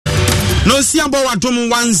No siambo wadom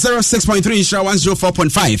 106.3 insha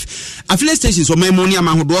 104.5 affiliate stations o memoni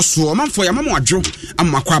amahodo so o manfo ya mama adwo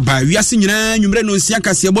amakwa ba wiase nyina nwumre no sia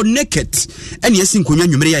Kasiebo Naket ene esi nkonwa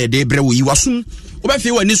nwumre ya yede bre wo yiwasum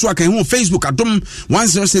obafe wani so akan ho Facebook adom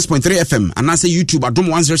 106.3 FM anase YouTube adom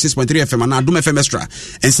 106.3 FM ana adom FM extra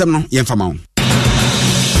ensem no yemfama wo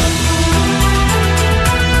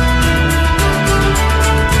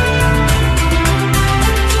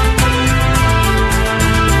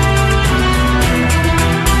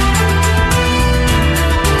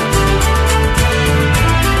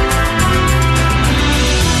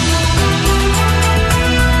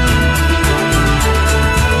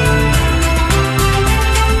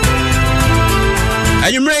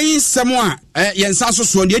Samoa yensa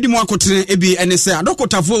so de edimu akotene ebi ene se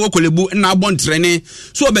adokotafo wo Korle-Bu na abontrene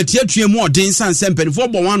so obetia tue mu odin san sempenfo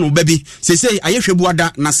bo wano babi sesei ayehwebu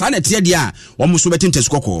ada na sa na tie de a wo muso betintes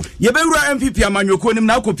kokko ye bewura MPP amanyoko nim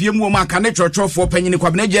na akopie mu ma kane trotro panyini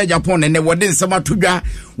kwabena gya Japan ne wode nsema todwa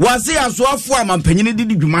wase asoafo amampanyini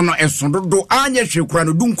didi dwuma no esododo anya hwekura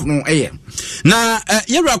no dunkunu eye na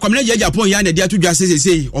yewura kwabena gya Japan ya na de atodwa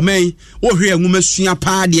sesei omen wo hwe anwuma sua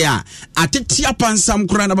pa de a atetia pansam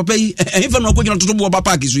kura na papa efa no akogina totobo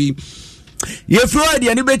papa kisui ye Floyd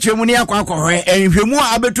ya ni betwemu ni akwa enhwemu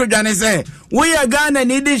a abetodwane se wo ya Ghana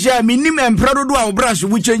ni de sha minim empradodo a obrash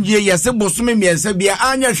bu change ye se bosome miensa bia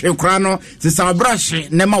anya hwekura no se sa obrash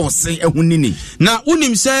ne ma wose ehunini na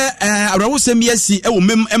unim se awrawosem biasi ewo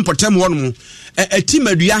mem empotem wono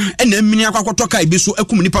etimadua ena mmini akwakotoka ibi so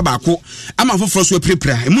akum nipa baako ama foforo so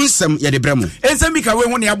aprepra emu nsem ye de bremu ensem bi ka we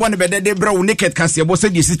ho ne abo ne bedede brew Naket Kasiebo se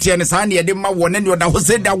de sitie ne sa ne ye de ma wona ne oda ho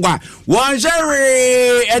se dagwa won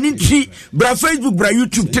share eni tri bra Facebook bra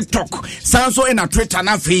YouTube TikTok sanso ena Twitter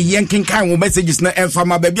na fe yenkenkan wo messages na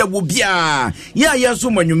enfama ba bia wo bia ya so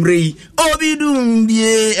manwumre obi dum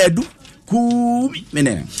bie edu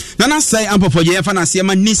mene nana say ampopo ye fa na se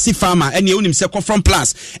ma nisi farmer ene unim se from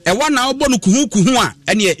plus e wa na obo no kuhu a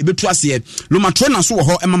ene ebetu ase lomatro na so wo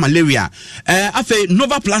ho ema malaria afa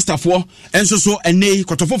nova plaster fo enso so ene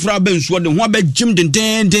kotofoforo abansuo de ho abagim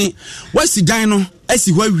dendenden wasi dan no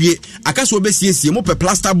esi ho awie akaso obesiesie mo pe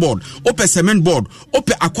plaster board ope cement board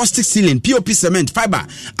ope acoustic ceiling POP cement fiber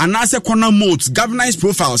anase corner molds galvanized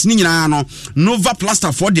profiles ni nyina no nova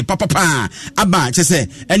plaster for the papa aba chese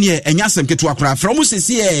ene enya sem ketu akora from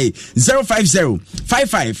CCA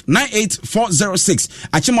 05055984406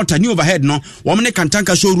 achimota new overhead no wo mne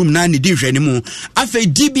kantanka showroom na ne di hwani mu afa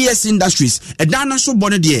DBS Industries edana so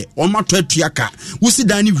bone de wo mato atuaka wusi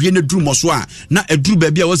dan ni hwie ne duru moso a na eduru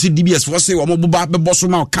ba bia wo se DBS for se wo moboba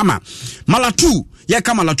bosoma kama malatu ye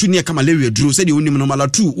kama malatu ne kama malaria duro se de onim no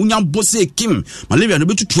malatu unya bose kim malaria no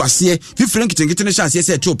betutu ase fifren kitenkete ne hyase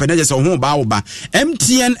se te open se ho ba wo ba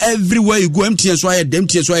MTN everywhere you go MTN so aye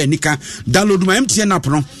MTN so aye nika download my MTN app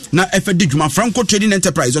no na FD dwuma Franco Trading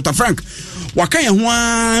Enterprise Dr. Frank waka ye ho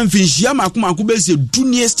amfinhia makoma ko be se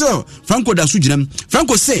dunie still Franco da so ginam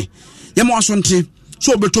Franco say ye mo asonte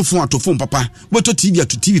so obeto phone to phone papa obeto TV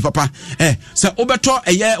to TV papa so obeto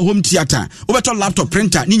home theater obeto laptop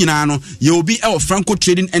printer ni nyina no ye obi Franco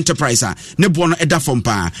Trading Enterprise ne bo no eda from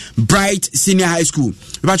pa Bright Senior High School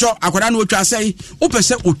bacho akwada no otwa sei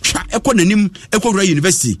opese otwa ekonanim ekowura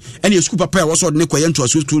university ene school papa wo so de ne koye nto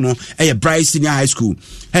school no Bright Senior High School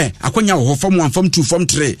akonya wo form 1 form 2 form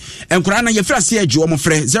 3 enkura na ye fra se agi wo mo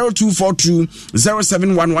frɛ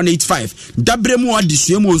 0242071185 dabremu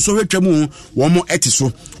adisuemu so hwetwamu wo mo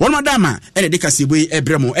so one madama ene de Kasiebo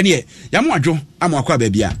ebremo ene ya mo adwo ama akwa ba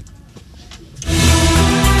bia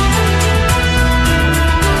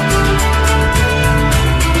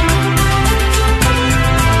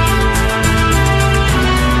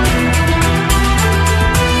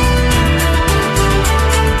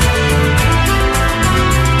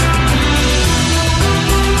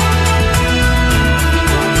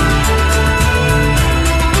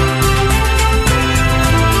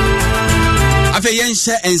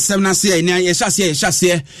yense ensem na se ene ye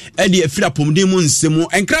hyase ede afira pomden mu nsemu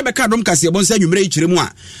enkra beka dom Kasiebo nsa nwumre ikiremu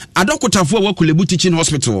a adokotafo wa Korle-Bu teaching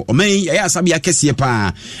hospital omen ye asabe akese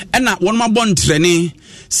pa ena wonma bontrene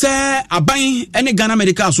se aban ene Ghana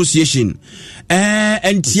Medical Association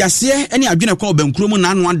entiase ene adwene kwa obankuro mu na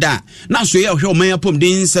anu ada na so ye hwe omen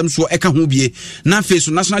pomden nsem so eka ho bie na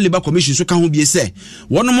face National Labour Commission so ka ho bie se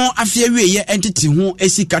wonomo afia wieye entity ho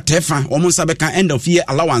esika tefa omo nsa beka end of year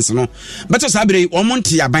allowance no beto sabre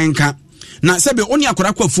omonti yabanka na sebe oni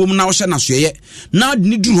akora kwa fuom na wo hye na soye na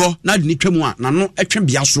ni duru ho na ni twam a na no etwe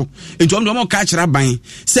bia so enti omo ka kira ban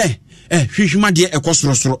se hwehwima de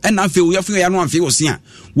ekosoro and na afi wo yafi ya no amfi wo se a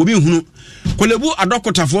wo bi hunu Korle-Bu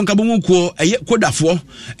adokotafo nka bomu ko kodafo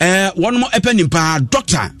wono mo epanimpa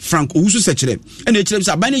Dr. Frank Owusu sekire and e kire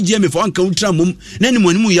bisa bani GM fo anka utra mum na ni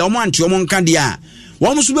monimu ya omo ante omo nka de a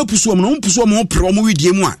wono so bepusu omo no pusu omo pre omo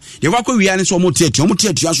widie mu a ye wakọ wi ane so omo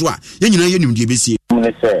tiatua so a ye nyina ye nim de besi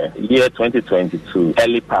year 2022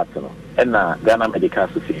 early part no and Ghana Medical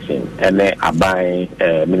Association and Abai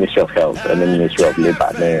Ministry of Health and the Ministry of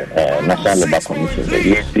Labour and National Labour Commission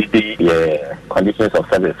the conditions of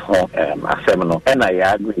service for seminal and I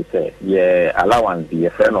agree say allowance the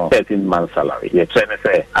friend of 13 months salary trying to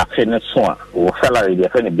say a finish one or salary the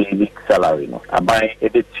friend basic salary no Abai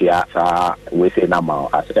edit we say number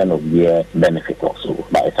at the end of year benefit also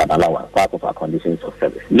by an allowance part of our conditions of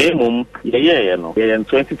service minimum in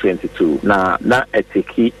 2022 na a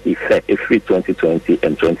key effect every 2020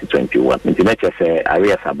 and 2021. Internet say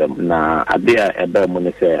areas abem na adea ebe mo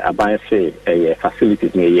ne say aban say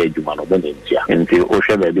facilities ne ye adwuma no bene ntia. Nti o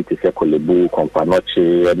hwe ba bi te say Korle-Bu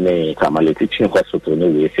Kompanoche ne Tamalete Chin Hospital ne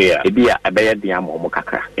we say e bia abeye dia mo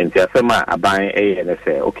kakra. Nti asema aban ne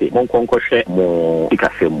say okay mo nkonko hwe mo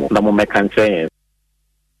ikasemu na mo meka nchen.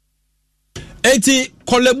 Eti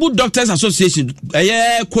Korle-Bu Doctors Association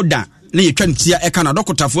koda ne yetwa ntia eka na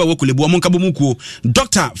dokotafo a Korle-Bu omo nkabo mukuo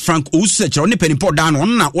Dr. Frank Owusu sekire ne penipo da no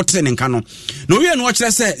na wotere ne nka no na owie no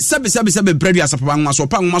kire se sebe bradu asapaba nwa so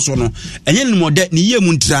pa nwa so no enye ne mode ne yie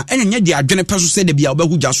mu ntira enye de adwene peso se de bia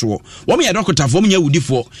obahuja so wo me ye dokotafo omo nya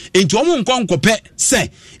wudifo enti omo nkonkope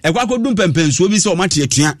se ekwa kodum pempensuo bi se o mate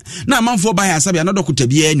atua na amanfo ba ya asabia na dokota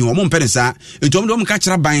bia ni omo mpene sa enti omo ka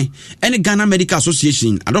kira ban ene Ghana Medical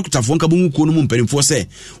Association adokotafo nkabo mukuo no mu mpenfo se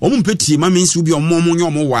omo mpeti ma mensu bi omo nya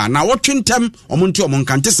omo wa na twintem omonti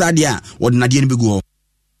omonkante saade a wodnade ne begu ho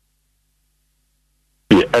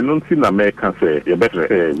I don't think Americans say you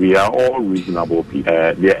better we are all reasonable people.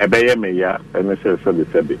 The ebeye me ya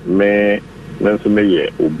say me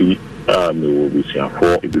obi me will be seen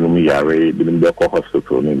for ibinum yare ibinum be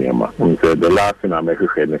hospital ni nema. The last thing I make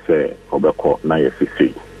say obeko na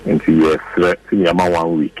yesi into yes senior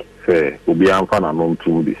 1 week. Say obi amfa na no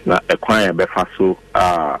ntum bi na ekwan e befa so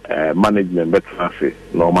management better say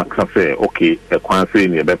no maka say okay ekwan say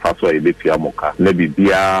ni e befa so e betia moka na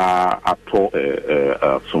bibia ato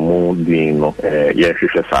sumu din no ye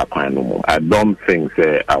hwehwe sa kwan no mu. I don't think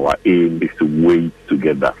say our aim is to wait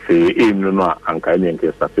together say aim no anka ni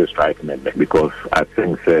nke start strike member because I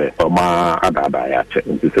think say ma adada ya che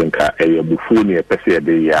ntisenka e bufu ni e pese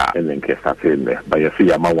de ya nke start member but you see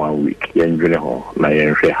ya ma 1 week ye ndwene ho na ye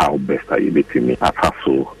nhwe how best are you betting me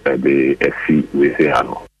afaso the SC we say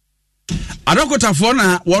ano adokotafo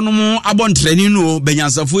na wonom abontrani no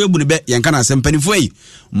benyansafo ebu ne be yenka na sempanifo yi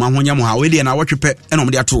mahonya mo ha we de na wotwepe ena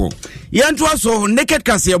omde ato yento aso Naket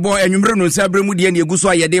Kasiebo enwumre no nsabremu de na eguso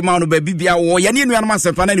ayede ma no ba bibia wo ye ne nuanama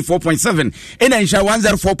sempa 94.7 ena insha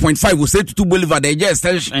 104.5 wo say to Boulevard de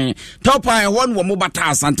extension top eye one wo mo bata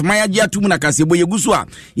asantema ya gia tumu na Kasiebo yeguso a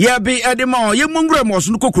ye be ede ma ye mongure mo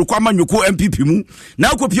so no kokrokwa amanyoko MPP mu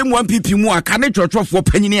na akopie mu MPP mu aka ne twotwofo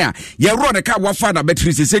panyini a ye ro de ka wa father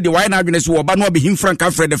battery se de why na adwene so wo ba no be him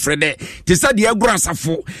franka frede te sa de agura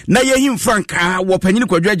asafo na ye him franka wo panyini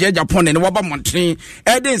kwadwaje Japan ne wo ba monten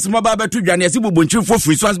ede nsema ba batu dwane ase bobonchifo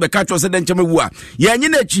free so as be ka twose de nchema wu a ye nyi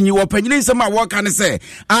na chinyi wo panyini nsema wo ka ne se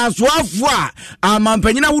asoafo a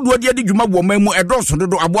amampanyina wodo de ade dwuma wo mamu edoso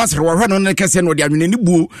dodo aboasere wo hwe no ne kese no de adwene ni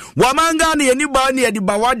bu wo manga ne ye ni ba ne ye di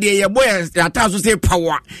ba wa de ye boy ata so se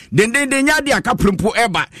power dendende nya de aka prempo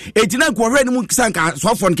eba etina ko hwe ni mu sanka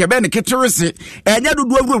soafo nke be ne keterese enya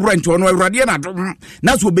dodo awurawura ncho no awurade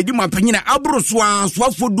na so obedi mampanyina abro so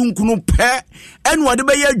asoafo dunkunu pe enu ade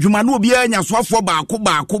be ye adwuma na obi anya soafo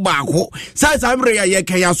baako sai samre ya ye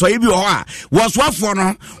kan so ibi ho a wo soafo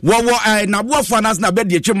no wo naboafo na na be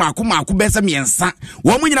de eche maako be se miensa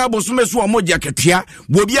wo mu nyina bosume so wo gya ketua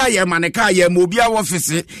wo bi aye maneka ye mo bi a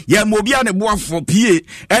office ye mo bi a ne boafo pie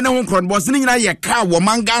ene ho kron bo se nyina ye ka wo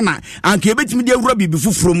mangana anka ebetimi de awura bibi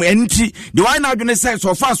fufuro mu enti de why na adwene sai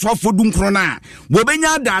so fa soafo dunkron na wo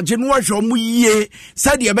benya adaje no hwe mu yie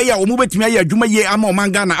sade ye be ya wo mu betimi aye adwuma ye ama o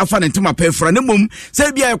mangana afa ne ntema pefra ne mum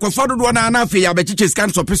sai bia ye kofa dodo na na afi ya bechiche scan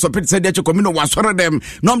sopi sai de che komino wasore dem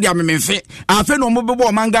nom dia mememfe afi no mo bebo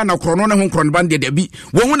o mangana krono ne ho krono bande de bi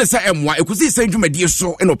wo hu ne sa emwa ekusi sai dwumadie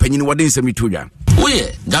so eno panyini wode nsemi todwa we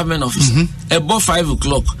government office above 5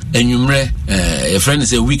 o'clock enyumre a friend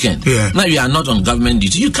is a weekend now you are not on government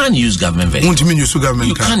duty you can't use government vehicle won't mean use government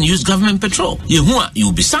you can't use government petrol you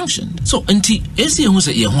will be sanctioned so anti ese who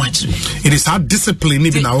say it is hard discipline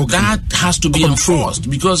even now that has to be enforced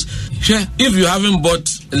because if you haven't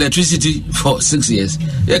bought electricity for 6 years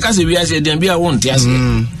you can say we are saying then be I won't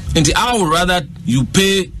and I would rather you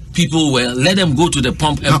pay people were, let them go to the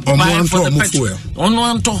pump and buy for the petrol.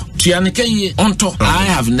 I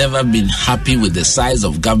have never been happy with the size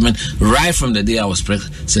of government right from the day I was press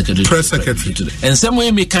secretary. Today. And some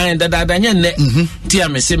way me kind that tia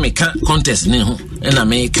me say me can't contest ni ho and I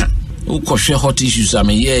may can share hot issues. I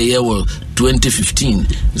mean, well, 2015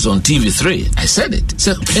 it's on TV3. I said it.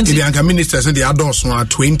 So the ministers and the adults are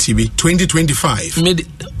 2025.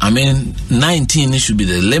 I mean, 19 should be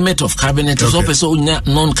the limit of cabinet. Okay. So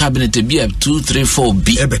non-cabinet be a 2, 3, 4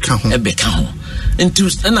 B. Ebeka.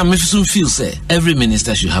 And I feel say every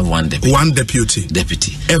minister should have one deputy. One deputy.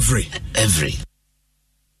 Every.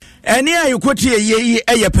 Any you quote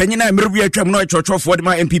ye penina mrubia twam no chocho for the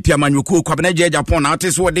MPP amanyuku kwabena je Japan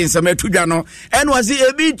artist what in some tudwa no and was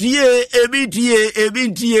ebitie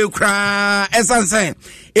kra esanse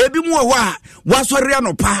ebi mu wa wasori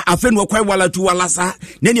anopa afen wo kwai wala tu walasa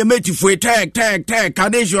ne ne meti fo tek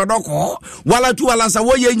kadeshi odoko wala tu walasa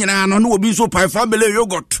wo ye nyina no no obi so pai family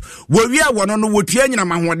yogurt wo wi awono no wotua nyina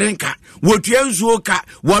mahodenka wotua nsuo ka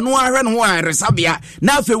wono ahwe no ho aresabia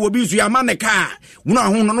na afi wo bi so yamaneka wona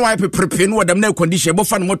ho no pepepe no wadam na condition bo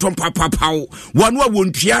fa no moto papapaw wono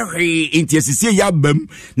awontua hwe intiasisie ya bam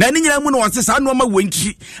na ni nyina mu no wasesa no ma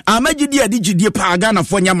wonti amagidi adigidie pa aga na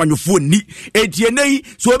fo nyamanyofo ni etienei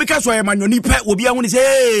so obi ka so yamanyoni pe obi ahuni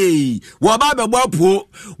say wo ba be boapo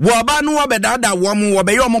wo ba no wo be dada wo mo wo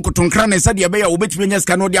be yo mo kotonkra na sade be ya wo betime nya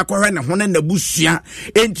ska no de akohwe ne ho na busua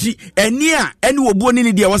enti eni a eni wo buo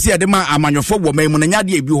ni de wo se de ma amanyofo wo man mu na nya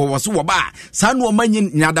de ebi ho wo so wo ba sa no manyi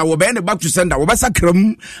nyada wo be ne back to sender wo be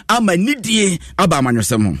sakram ama nidie aba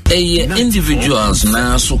amanyosem individuals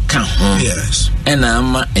na so ka ho yes and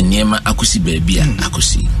ama eniema akosi baabia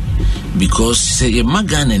akosi because say a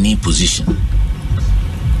magana ni position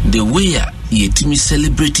the way yetimi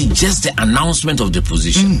celebrating just the announcement of the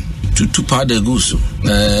position to powder goose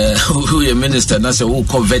who your minister na say who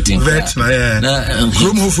converting na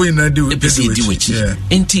hofo ina do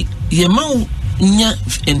enti ye ma nya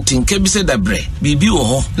entinke bi se da bre bibi wo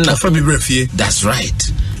ho na fa bi bre fie that's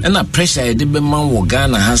right and a pressure de be man wo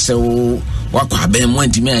Ghana ha se wo wakwa be mo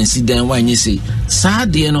ntimi ansi dan wanye say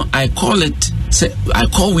sad no I call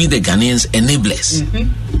we the Ghanaians enablers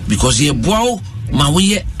because ye bow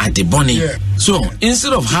mawiye at the bonnie. So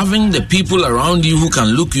instead of having the people around you who can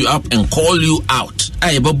look you up and call you out,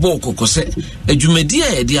 I baboko kose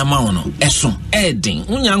ejumedia e dia ma ono eso edin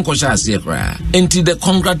unya nkosha ase kra enti the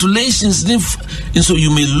congratulations and so you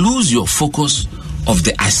may lose your focus of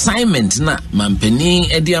the assignment na mampeni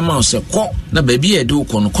edia ma ose ko na baby e do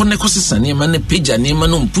ko no ko ne kosesane ma ne page ne ma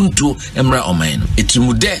no mpuntu emra oman no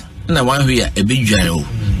etimude na one here ebedware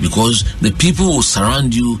because the people will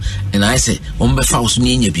surround you and I say ombefa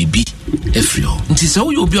osuninya bibi efrio nti say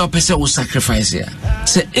wo obi opese wo sacrifice ya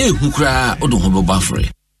say ehukura odo ho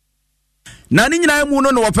bafre na ni nyina mu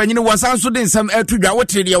no wapanyini wasanso de nsam atudwa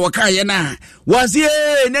wotrede wakaye na wasie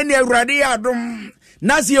nani awurade adom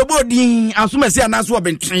nasi ebodin asumese anaso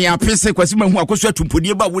obentren apese kwasi mahu akoso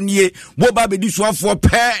atumpodie ba wonie mo ba bedi soafo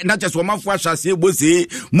pe na cheso mafo ahase ebose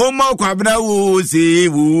momma kwabna wo se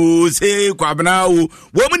kwabna wo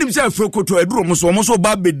munim se afrokoto aduro mo so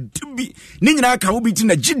ba bedi ni nyina ka wo bi ti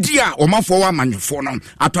na gidia o mafo wa amanyefo no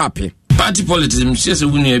ato ape party politics says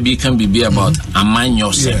we can be about a man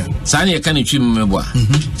yourself. Sani can you remember?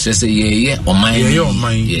 Says ye or mine.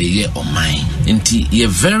 And you're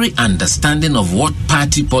very understanding of what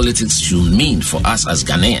party politics should mean for us as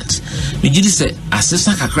Ghanaians. We did say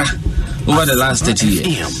assistant kakra over the last 30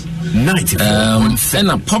 years.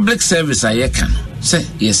 And a public service I can say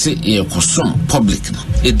public.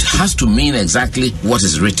 It has to mean exactly what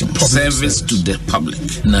is written. Service to the public.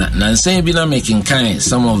 Now saying been making kind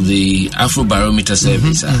some of the Afrobarometer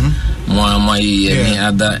surveys any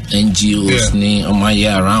other NGOs ni on my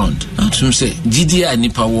year around. To say GDI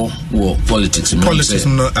nipa war politics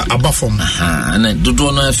above form. And do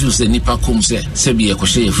not know if you say nipa kum say be a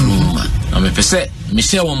crochet from I'm a percent.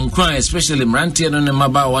 Michelle won cry, especially Mrantian and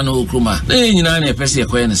Maba one Okruma. Then you know, a person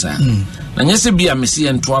acquaintance. And yes, be a messi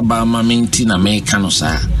and Twaba Mamintina may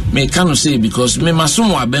canoe say because me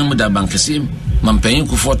masumo abemuda bankasim.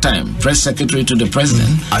 Mampayinku 4 time press secretary to the president,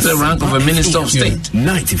 the rank of a minister of state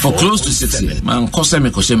for close to 6 years. Man koseme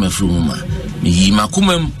fruma.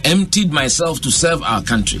 Makumem emptied myself to serve our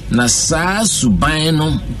country. Na sa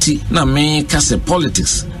subaino ti na me kase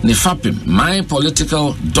politics ne fapim. My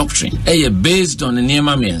political doctrine based on the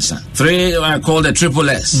Niema Miensa. 3 I call the triple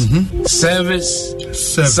S. Service,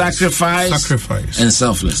 sacrifice, and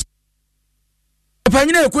selfless.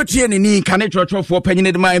 Panyina Kotie ni Kane Church for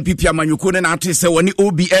Panyina Ma MPP Amanyuko na ate se woni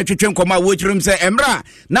obi etwetwe nkoma wochirim se emra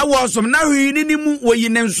na wosom na hwini ni mu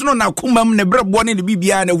woyinenso na komam ne brebo ne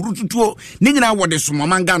bibia na hurututuo ni nyina wode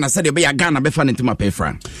somama Ghana se de be ya Ghana be fa ne ntima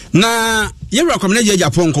pefra na yewra kwamna je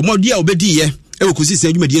Japan komodi a obedi kosi se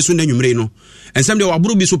adwumadie so na nwumre no ensem de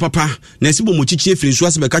waburu bi so papa na esibo mochichie firi so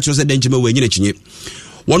asebe ka kiro se denjema wa nyina chinye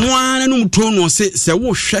wono ana no mto no se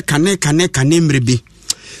wo hwe kane mre bi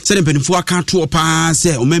se de penifo aka to pa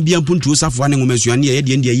se o ma bia mpuntu safo ane ngomasuane ye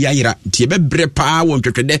de ndie yayira tie bebre pa wo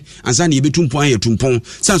ntwetwede ansa na ye betumpon ye tumpon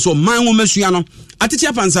sanso man ngomasuane no atete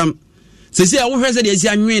apansam se a wo hwe se de esi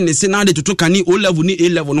anwen ne se na de toto kane o level ni a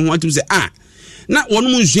level no ho atum se na wonu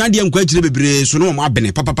mu nsuade nkwa gire bebre so no mo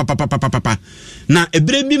abene papa na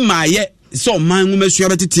ebre bi maaye so man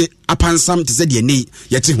ngomasuane betete apansam te se de ne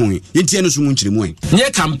yete ho yenti no so mu nkyiremu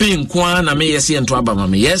nye campaign kwa na me yesi ento abama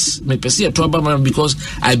me yes me pese ento abama because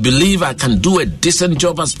I believe I can do a decent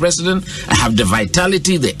job as president. I have the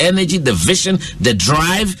vitality, the energy, the vision, the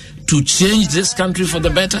drive to change this country for the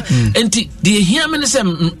better. And the hear me say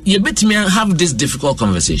you bet me have this difficult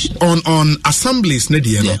conversation on assemblies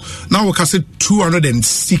now we can say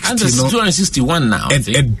 260 and no 261 now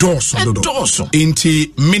a dozen into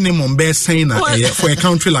minimum best saying for a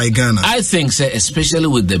country like Ghana. I think so, especially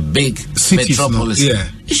with the big cities, metropolis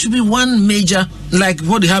it should be one major like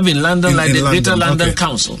what they have in London, like the Greater London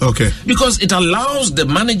Council. Because it allows the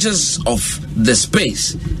managers of the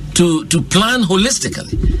space to plan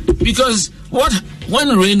holistically. Because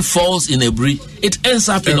when rain falls in Ebri, it ends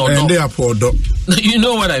up in Odo. You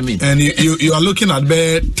know what I mean? And you are looking at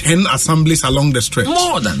 10 assemblies along the stretch.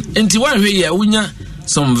 More than.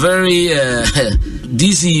 Some very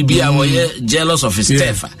DCB jealous of his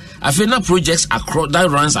turf. I feel now projects across that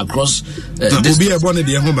runs across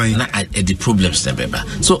the problems.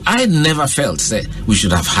 So I never felt we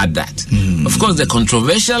should have had that. Of course, the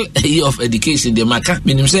controversial area of education, the Maka,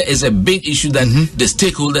 is a big issue that the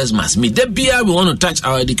stakeholders must meet. We want to touch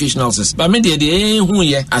our educational system. But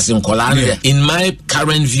in my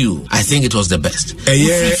current view, I think it was the best.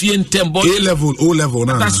 A-level, O-level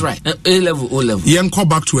now. That's right. A-level, O-level. Go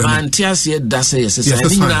back to IMF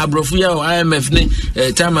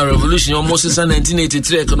revolution almost since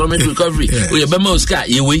 1983 economic recovery. We bema Oscar,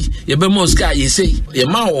 you bema Oscar, you say, your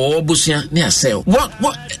ma or busia near sell.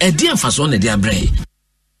 What a dear fason, a dear brain.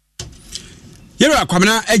 You're a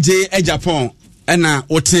Kwamina Eje Japan. Ena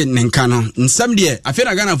ote nenkano nsam de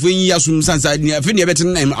afena Ghana fo yin yasum sansa ni afena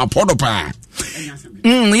betin name apodopa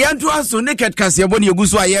yantu aso Naket Kasiebo ne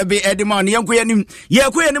eguso ayebe edema ne yankoyanim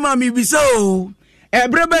yekoyanim amibisa o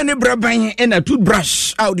ebrebe ne breban ena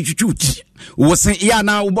toothbrush out the chuchuti wosen ya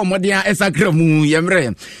na ubomodea esakramu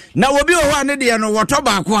yemre na obi o ho ane de no woto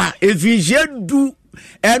ba ko a efihiedu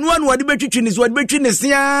enu anu wadi betwitwi ni so wadi betwi ne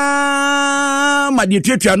sia ma de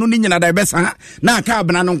twetwa no ni nyina da besa na aka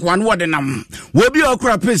abena no nko anu wode nam wo bi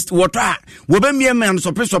okra paste woto a wo be miem am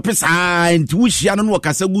so pesa nti wo hia no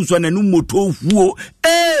kasa gu so na nu moto huo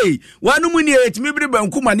wanu mu ni etimi bire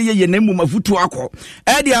banku ma ne ye na mu mafutu akọ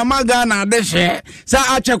e de amaga na de hye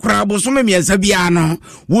sa achekura bosome miensa bia no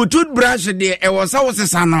wo toothbrush de e wo sa wo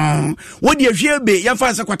sesa no wo de hwie be ya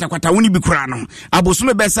fa se kwata woni bi kura no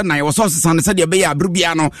abosome be se na ye wo sa sesa no se de be ya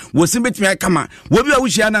abrubia no wo se betimi kama wo bi a wo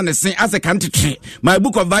hia na ne sen as a kantete my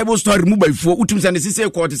book of Bible story mu baifo utum se ne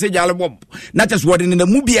sise ko te se jale bob na tes wo de ne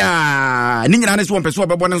mu bia ni nyina ne so pese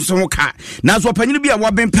obebo ne so ka na so panyini bia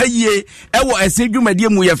wo ben payie e wo asedwumadie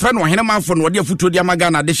mu ye fra no hene mafo no de afuto de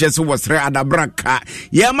amaga na de hye se wo sre adabraka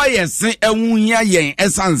ye ma yese enwuhia yen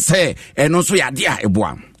esanse eno so yade a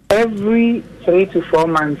eboa. Every 3 to 4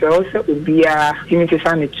 months also would be a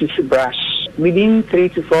imitation toothbrush. Within 3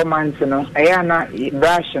 to 4 months, I na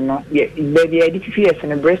brush, baby, I did fear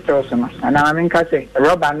in a breast also. And I mean,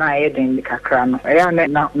 rubber na head in the cacrano. I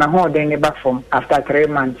na hold in the bathroom after 3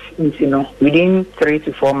 months. Within 3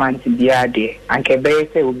 to 4 months, be a day. And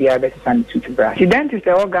Kebese will be a better than toothbrush. The dentist,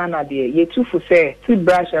 the organ, ye too for say,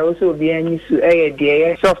 toothbrush, I also be a new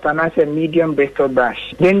soft and as a medium bristle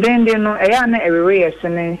brush. Then, I na everywhere,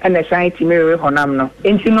 and a science mirror honamno.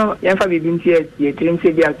 And Yanfa been here, ye trim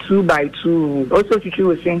say they are 2 by 2. Also, teacher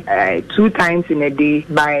was saying 2 times in a day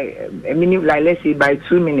by a minute, like let's say by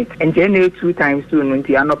 2 minutes, and then 2 times 2 minutes.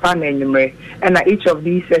 And each of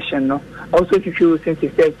these sessions, also teacher was saying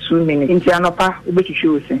 2 minutes. In Tianopa, which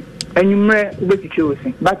teacher was saying. enyumre ubetwitwe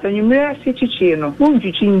but enyumre sichichi no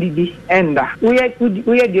unjuchi ndidi enda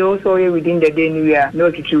we dey also within the day anywhere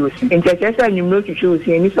no twitwe intechesa enyumre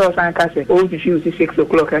twitwe ni so san ka se o twitwe 6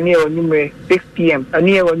 o'clock and here enyumre 6 p.m. and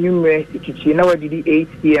here enyumre sichichi na we did 8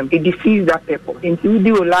 p.m. it defeats that purpose until we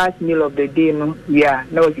do the last meal of the day no yeah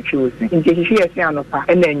na we twitwe intechisi ese anopa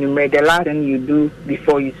and enyumre the last thing you do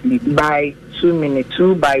before you sleep by 2 minutes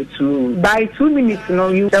 2 by 2 minutes no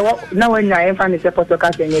you now when I find the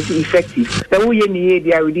podcast and it's effective so we need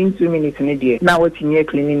there within 2 minutes in a day now what in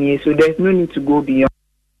cleaning here so there's no need to go beyond.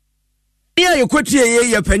 Yeah, you quit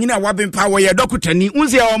here, penny, wabbing power, your doctor,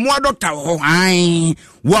 unzi or more doctor. Oh, I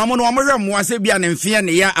woman, was a bian and fear,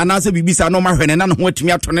 and as a bibisa no more and what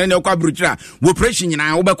me up to Nano Cabrutra, we're pressing in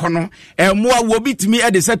our Obecono, and more will beat me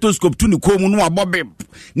at the stethoscope to the Comunua Bobby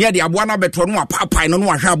near the Abuana Betronua Papa, no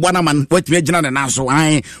one have one man, what regional and also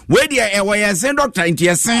I where the way send doctor into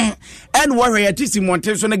your son and warrior teaching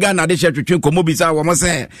Montation again at the church to Comobisa, woman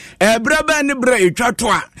say, a braba and a bray,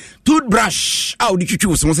 trottoir, toothbrush, out the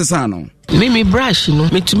choose, Mosesano. Me brush no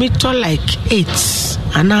me to me to like 8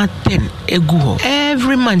 and 10 egu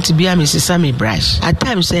every month be a me sisa me brush at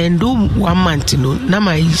times I do 1 month no na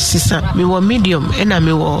my sisa me wa medium and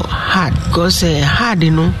me wa hard because hard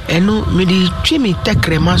no eno me di twi me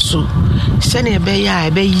tekrema so se na be ya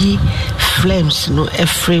be yi flames no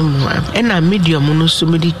frame and medium no so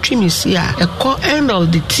me di twi me see a end of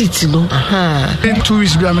the teeth no 2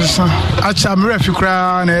 weeks be a me sisa acha me refi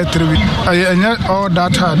kra na 3 weeks all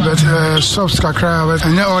that hard but soft kakra but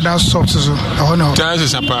and all that soft so no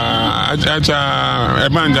chances apa acha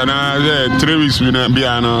ebanja na 3 weeks we na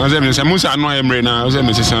bia no say me say musa no emre na say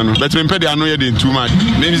me say no but me pede ano ye dey too much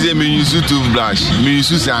me say me use toothbrush me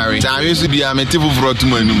use sari so bia me table for to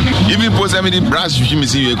manum even post me the brush you me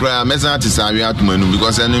see you cry me say sari at manum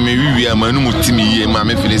because I know me we manum timi ye ma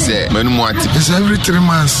me feel say manum ati it's every 3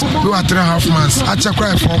 months do 3.5 months acha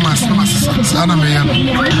cry 4 months na masasa na me yan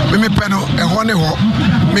me peno e ho ne ho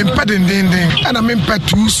me pede and I mean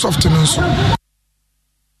too soft no so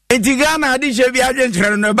Etigana di shebi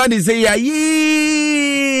ajenchero no ba ni say ya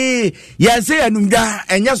say anumda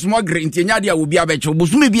enya small green nya dia obi abecho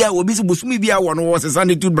busumi bia obi si busumi bia wono wo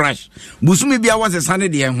sesane toothbrush busumi bia wo sesane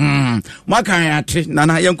de makan ate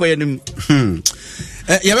nana yenkoye nim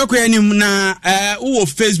yabekoye nim na wo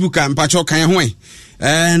Facebook am pacho kan ho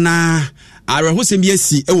na arehosem bi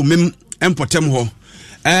asi wo mem empotem ho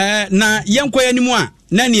na yenkoye nim a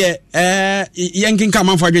na ne yenkinka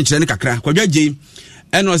manfo adwenkyere ne kakra kwadwaje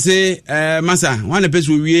eno say masa one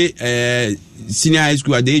person we senior high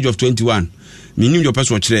school at the age of 21 minim your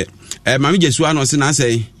person kire mami jesu ano say na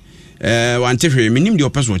say one tefre minim your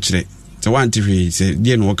person kire so one tefre say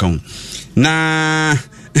die no kan na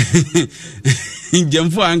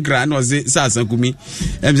Jamfo ankra no say sasa kumi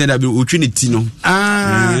say that opportunity no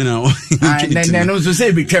you know no so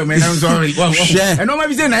say be tell me no sorry and no ma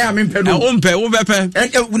say na ya me pɛ do wo bepe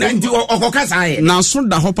nti okokasa na so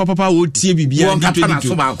da ho papa wo tie bibia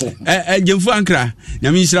Jamfo ankra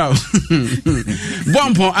na mi hira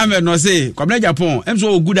bompo ame no say kwabna Japan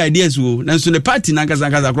so good ideas wo na so the party na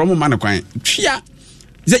kasa kro mo ma na kwan twia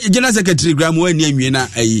General Secretary Graham when you na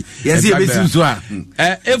yes so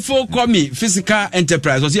efo call me physical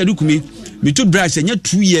enterprise was edukumi me toothbrush enya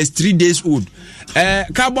 2 years 3 days old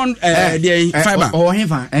carbon the fiber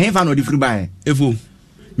hefa no di free buy efo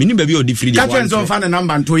mini baby o di free the one so fan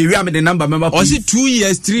number to you am the number member was it 2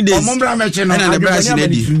 years 3 days omombra meche no na the brush na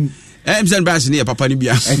di Emsen brush ne papa ni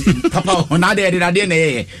bia papa ona de na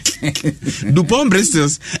ye Dupont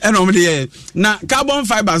Bristols and omde na carbon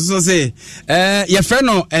fiber so say your friend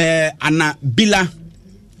no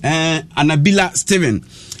Anabila Steven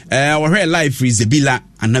or her life freeze bila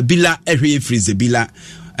Anabila every freeze bila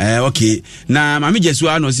okay na mami jesu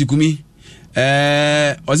ano sikumi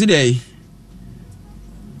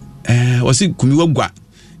osi kumi wagwa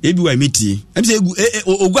ebi wa meti em say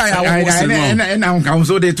ogwa ya wo se no na nka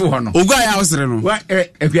so de to ho no ogwa ya wo se no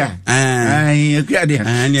ekua ekua de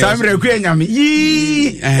samre ekua nyame yi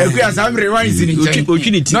ekua samre wan sini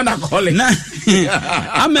opportunity no na call na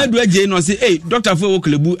Amadu aje no say hey doctor for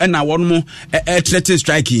Korle-Bu na won mo threaten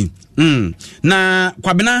striking na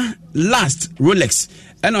kwabena last Rolex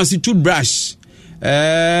and on see toothbrush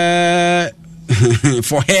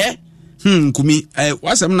for hair kumi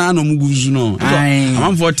wasem na no muguzu no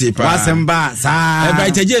am 40 pa wasem ba sa e ba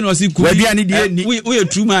itaje no si kumi we bia ni die ni we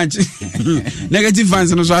too much negative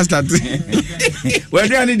fans no so start we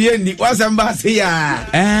bia ni die ni wasem ba se ya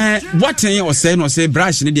what ten o say no say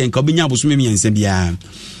brush ni de nka obenya aboso me miense bia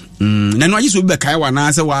na no ayiso be kai wa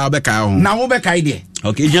na se wa be kai ho na wo be kai de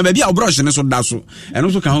okay nya ba bia obrush ne so da so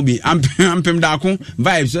eno so ka ho bi ampem da ko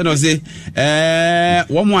vibes no say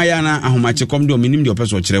wo mo aya na ahomache kom de ominim de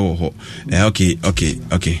opeso kire wo ho okay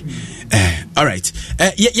all right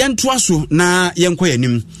yentoa so na yenkɔ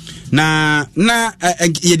yanim na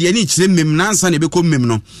ye de ani kire mem na ansa na be ko mem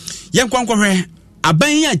no yenkɔ nkɔhwɛ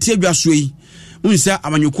aban ya tie adwa so yi unsa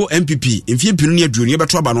amanyoko MPP mfie pinu ne aduonu ye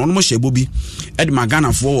beto aba no no mo hyɛ bobi ede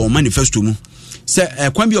magana fo wo manifesto mu se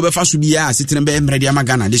kwan bi obefa so bia asetene be mrede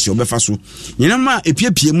amagana de hye obefa so nyinama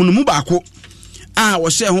epiepie mu no mu baako a wo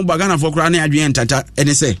hyɛ ho bagana fo kra na adwen tata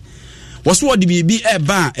ene se wo so de bibi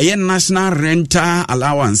eba eye national rental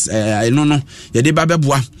allowance no ye de ba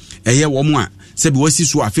beboa eye wo mu a se bi wasi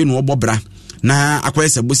so afi no obobra na akoye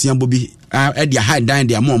se bosian bobi e dia high down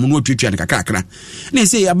dia mo no atwetwa ne kakrakra na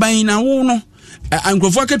se yaban na wo no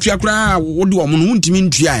ankrofo akatua kra wo de wo no ntimi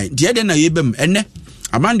ntua de de na yebem ene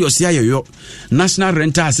abande osia yoyo national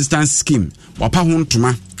rental assistance scheme wapa ho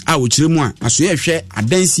ntoma a wo kire mu a aso ye hwe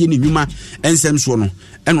adansie ne nwuma ensem so no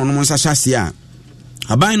eno no nsa hyase a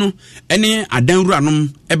aban no ene adanwuranom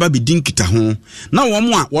eba bidin kita ho na wo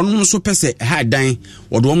mo a wonom so pese ha dan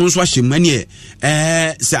wodo wo so ahyemani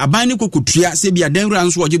se aban ne kokotua se bia adanwura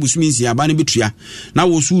nso oje busumi nsi aban ne betua na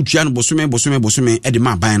wo so utua no bosome ede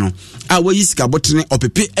ma aban no a wo yi sika botene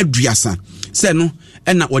opepe aduasa se no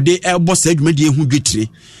ena wode ebo sa adwumadi ehu dwetire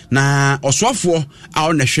na osofo a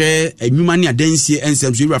o nehwe anwuma ne adansie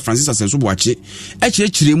ensem so Francis Asenso boache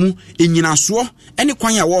ekirekire mu enyinaso ene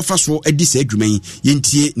kwan a wo fa so edi sa adwuman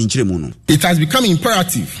yentie ni nkiremu no. It has become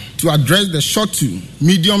imperative to address the short to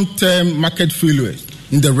medium term market failures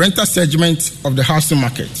in the rental segment of the housing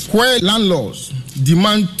market, where landlords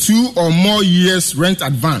demand 2 or more years rent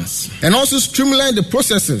advance, and also streamline the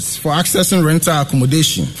processes for accessing rental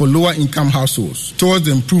accommodation for lower income households towards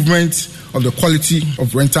the improvement of the quality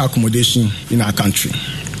of rental accommodation in our country.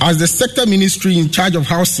 As the sector ministry in charge of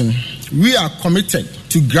housing, we are committed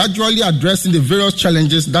to gradually addressing the various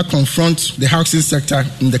challenges that confront the housing sector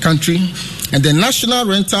in the country, and the National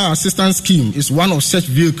Rental Assistance Scheme is one of such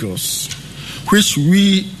vehicles with which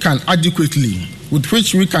we can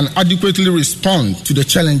adequately respond to the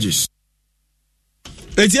challenges.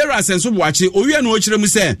 Etiera Asenso boache owie no okiremu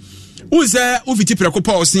se unse ufiti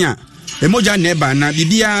prekopa osia emoja neba na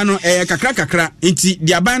bibia no kakra enti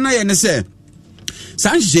diaban na ye ne se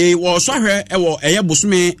Sanjay wo swahwe ewo eye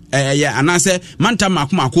bosome eye anase mantam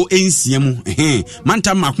makomako ensia mu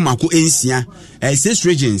mantam makomako ensia 6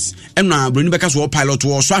 regions ena broni beka so pilot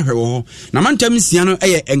wo swahwe wo na mantam ensia no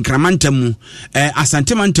eye enkramantam mu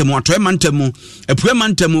asante mantam mu atoe mantam mu epue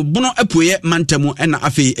mantam mu bono epue mantam mu ena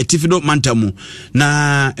afei etifido mantam mu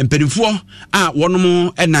na empedifo a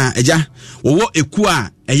wonom ena eja wo eku a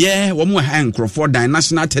eye wo mu ha nkrofo dan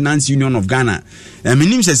National Tenants Union of Ghana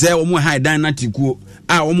minim sese wo mu ha dan na tikuo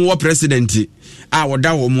a wo mu president a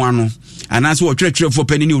woda wo mu ano anase wo twerɛtwerɛ fo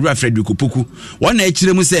pani ni Owura Frederick Opoku wona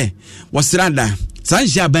ekire mu se wo srada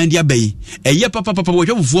sanhia bandi abai eye papa wo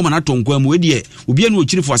hwefufuo ma na tonkwa mu edie obi anu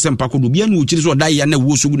okiri fo asɛmpa kodo obi anu okiri so da ya na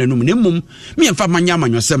wo sogu nanum ne mmom me mfa manya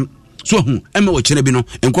amanyosɛm so hu ema wo kire bi no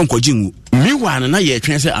enkonkɔgye ngu meanwhile na ye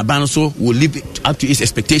twen say aban so will live up to its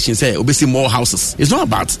expectations say obviously more houses. It's not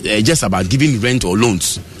about just about giving rent or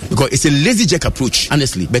loans, because it's a lazy jack approach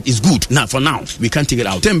honestly, but it's good. Now for now we can't take it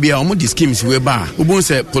out. Then be our schemes whereby we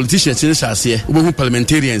say politicians in say we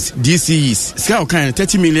parliamentarians DCs scale kind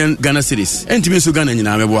 30 million Ghana cedis and to so Ghana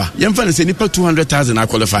nyina meboa yemfa say nipa 200,000 are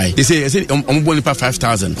qualified. They say nipa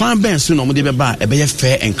 5,000 kwan ben so no mo de beba e be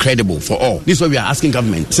fair and credible for all. This is what we are asking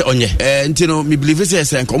government say onye you know me believe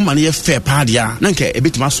say come man fair padia nanke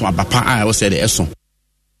ebitima so abapa a wo say the eso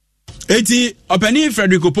eti opani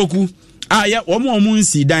Frederick Opoku ya omo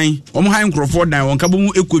nsi dan omo ha nkrofo dan won kabo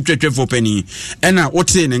mu ekotwetwe for pani ena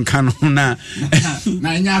wote ne nka no na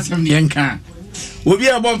nya asem ne nka obi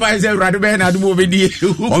a bon fa say radu be na do obedi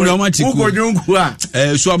omo tiku ugodwonku a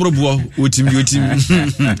so abrobuo otimi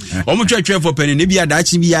omo twetwe for pani ne bia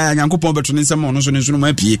daachi bia nyankopon beto ne nsem ono so ne nso no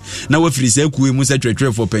mapie na wafiri say kuwe mu say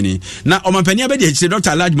twetwe for pani na omo pani abedi akire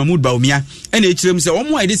Dr. Alhaji Mahmoud Baumia ena ekire mu say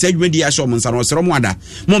omo a ide say adwuma di asho omo nsa no sero mo ada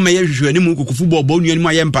mo meye hwehwe ne mu kokufu bo nuani mu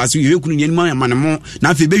ayempa so yekunu nuani mu amane mo na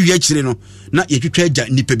afi be hwie akire no na yetwetwe agya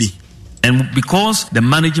nipa bi And because the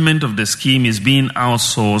management of the scheme is being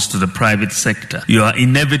outsourced to the private sector, you are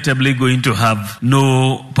inevitably going to have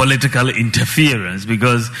no political interference,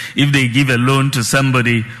 because if they give a loan to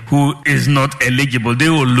somebody who is not eligible, they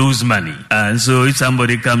will lose money. And so if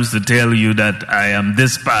somebody comes to tell you that I am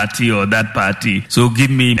this party or that party, so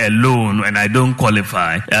give me a loan and I don't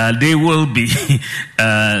qualify, they will be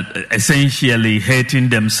essentially hurting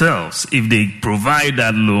themselves if they provide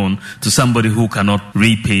that loan to somebody who cannot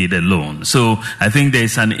repay the loan. So I think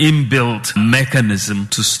there's an inbuilt mechanism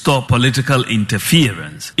to stop political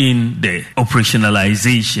interference in the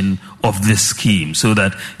operationalization of this scheme so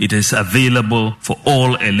that it is available for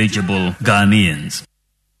all eligible Ghanaians.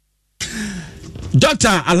 Dr.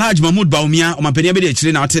 Alhaj Mahmoud Baumia omapenia be de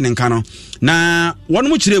chire na ote nenka no na wonu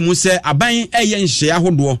mu chire mu se aban eye nhye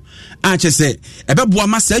ahodo a chese ebeboa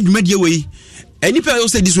ma sa adwumadie wei enipa yo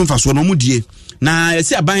se diso mfaso no mu die na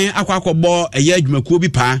esi aban akwakobo eye adwumakuo bi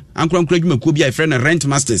pa ankorankora adwumakuo bi a friend Rent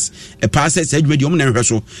Masters e pa se adwumadie om na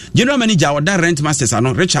hweso general manager oda Rent Masters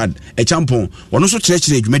ano Richard Echampon wono so chire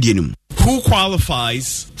adwumadie nim. Who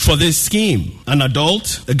qualifies for this scheme? An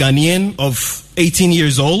adult, a Ghanaian of 18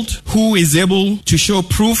 years old, who is able to show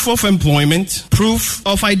proof of employment, proof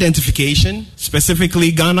of identification,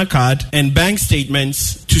 specifically Ghana card, and bank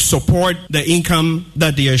statements to support the income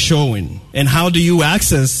that they are showing. And how do you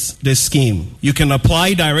access this scheme? You can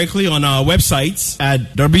apply directly on our websites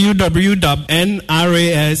at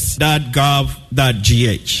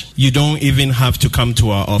www.nras.gov.gh. You don't even have to come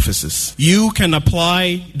to our offices. You can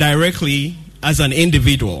apply directly as an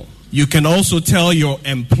individual. You can also tell your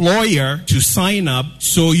employer to sign up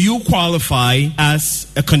so you qualify as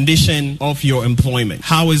a condition of your employment.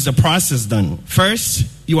 How is the process done? First,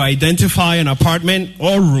 you identify an apartment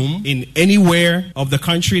or room in anywhere of the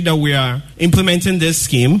country that we are implementing this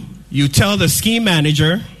scheme. You tell the scheme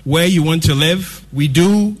manager where you want to live. We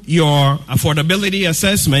do your affordability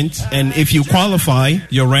assessment, and if you qualify,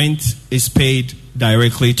 your rent is paid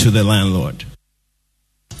directly to the landlord.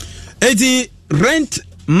 Rent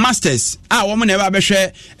Masters woman never be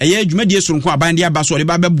share a adwumadie so nko aban dia ba so de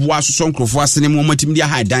ba beboa so nkrofo asene mo matimi dia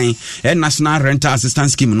high dan national rental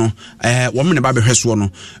assistance scheme no woman never be hweso no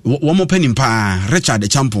wo mo panim pa Richard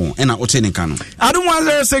Champon na otene ka no Adum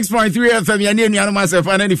 106.3 FM ya ne nuanu masef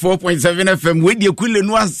 94.7 FM we die kule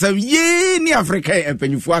no asem ye ni Africa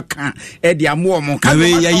empanyufo aka e dia mo mo ka we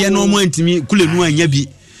ye no mo antimi kule no anya bi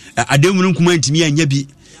ademu nkuma antimi anya bi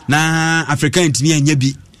na Africa antimi anya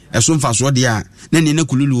bi eso mfaso de a na ne na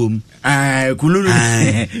kululu om kululu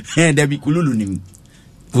Dabi kululu nim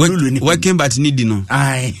working but need no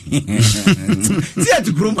ai see at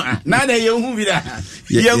kroma na na ye hu bi da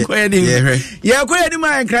ye koye di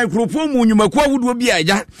ma nkran kropo mu nyumaku ahudo bi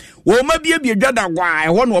aja wo ma bie dwada gwa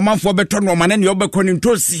ho no manfo beto no ma na ne obekọ ni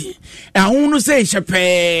ntosi ahun no say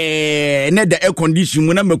hyepe ne da air condition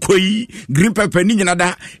mu na makoyi green pepper ni nyina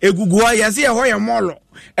da eguguwa ya se ho ye molo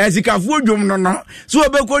ezikafu dwom no so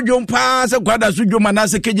obekọ dwom pa se kwada so dwom na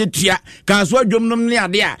se keje tua ka so dwom no ne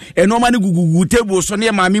ade a eno ma ne gugugu table so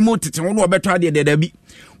ne maami mu tete ho no obeto ade de bi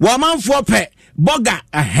wo manfo pe boga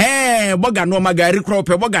boga no magari crop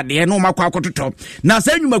boga de no makwa akototo na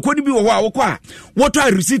sa nwumako ni bi wo ho a wokọ a woto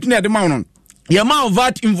a receipt na de ma no ye ma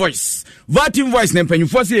VAT invoice na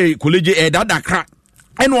mpanyufo se college dadakra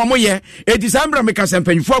eno omo ye edisambra meka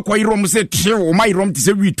sempanyufo akoyirom se trewo mayirom te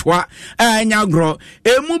se witoa anya gro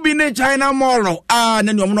emu bi ne China mall na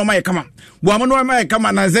ne omo no maye kama bo amono maye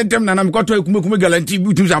kama na zentem na mkoto ekume guarantee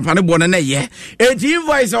bitum sapane bo na ye eti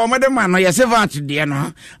invoice o mede ma no ye sevat de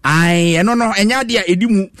no eno no enya de a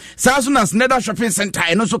edimu sanso na Sneda shopping center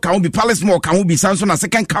eno so kan bi Palace Mall kan bi sanso na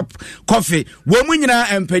Second Cup coffee wo mu nyina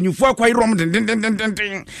empanyufo akoyirom den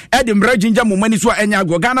edimra jinja momani so enya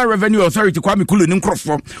go Ghana Revenue Authority kwa mikulu ni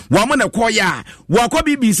nkrofo wamo na koya wakọ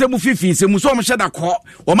bibi se mu fifi se mu so mo hyeda kọ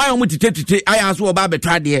o mayo mu titete aya so oba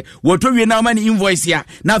betade wo to wie na ma ni invoice ya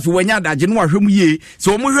na afi wanya daje no ahwem ye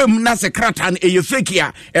se o mu hwem na secretary eye fake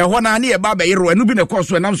ya ho na e ba yero enu bi na kọ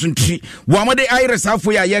so nam so ntri wamo de iris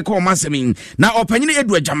afo ya ye kọ masemin na opanyine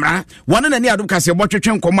edu ajamra wono na ni adum Kasiebo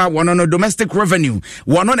twetwe nkoma wono no domestic revenue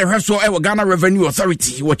wono na hweso e Ghana Revenue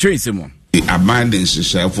Authority wo twese mo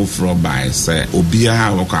abundance for by say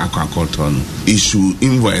obia wakakoton issue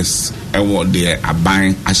invoice ewo de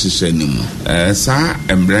aban ahihye nimu sa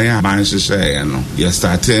embre aban hihye no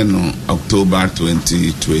yesterday no October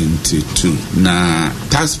 2022 na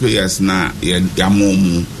taxpayers na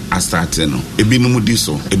yamomu astarte no ebinum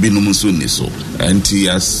diso ebinum so ni so anti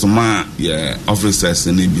asoma ye officers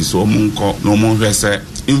ni bi so monko no mo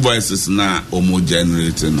invoices na omo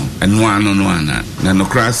generate no eno ano no ana na no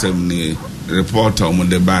crasem ni reporter omo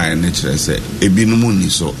de buy na kire say ebinom ni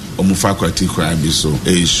so omo faculty crime bi so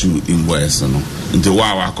issue invoice no nti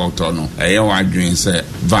wa akoto no eye wa dwen say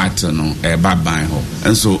VAT no e ba ban ho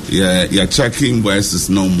and so ya checking invoices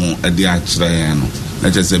no mo e de a kire no na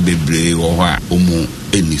just bebre wo ho a omo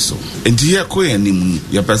eni so nti ye ko yanim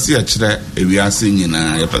ya pese ya kire ewiase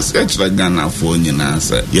nyina ya pese ya kire Ghana fo nyina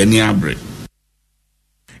say ye ni abre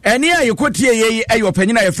eni a yekotie ye ayo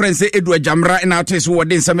panyina ye friend say Edu Ajamra na ates wo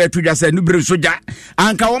de nsam atudwa say nu bere soja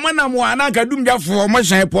anka wo manam wo anaka dumjafo mo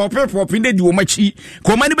hyan pop inde di wo machi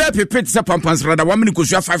ko mani be pepet se pampans rada wo mani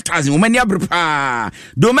kosua 5000 wo mani abrepa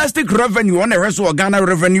domestic revenue on a reso Ghana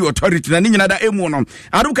Revenue Authority na nyina da emu no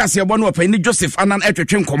adu Kasiebo no panyi Joseph Anan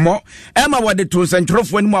etwetwe nkomo ema wo de to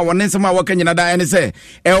sentrofo ani mu a wo nsam a wo ka nyina da ene se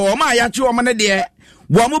wo ma ya che wo mane de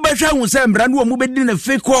wo mo behwa hu se mbra no wo mo bedi na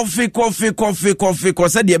fake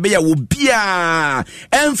se de be ya wo bia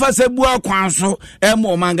emfa se bu akwan so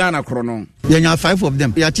emo mangana kro no yenya 5 of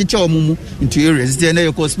them ya chicha omumu into areas there na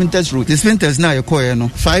yeko spinters road the spinters na yeko ye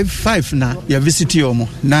no 5 na ya visit omo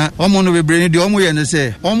na omo no bebre ni de omo ye no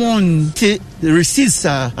say omo nti receipts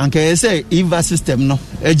anka ye say IVA system no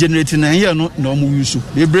e generate na ye no na omo use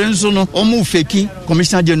bebre nso no omo fake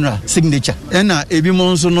commissioner general signature na ebi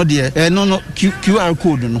mo nso no de no QR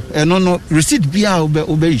code no no receipt bia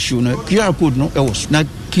obe issue no QR code no e was na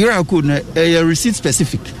QR code na receipt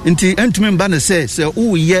specific nti entumi mba na say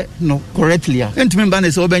who ye no correctly entumi mba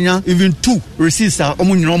na say obenya even 2 receipts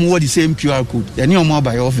omo nyina omo the same QR code yani omo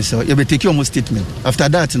by officer you be take omo statement after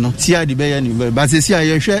that no CID be ya ni but say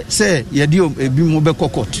ye hwe say ye di ebi mo be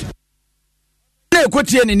court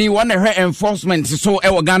ekotie ni wana hwe enforcement so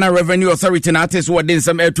ewo Ghana Revenue Authority na ates wo den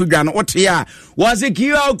sam etudwa no otia was a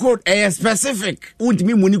QR code specific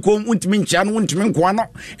untimi muniko untimi ncha no untimi nkoa no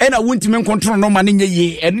ena untimi control no ma nye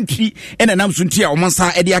ye entri ena nam so ntia o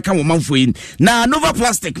mansa e de aka wo manfo yin na Nova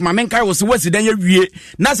Plastic ma menkai wo se wasidan ya wie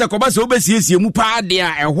na se koba se obesiesie mu pa de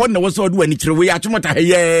a eho na wo se odu ani kire we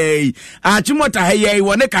achimota heye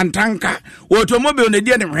wone kantanka automobile ne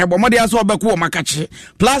die ne hwebo mode aso obeko wo makache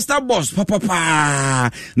plaster boss papa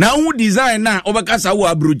na u design na obekasa wo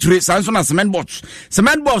abrutre sanso na cement box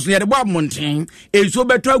ye de bo mountain eso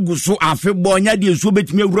beto aguso afebo nya de eso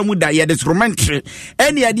betimi awuramu da ye de instrument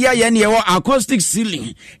ene ade ya ne wo acoustic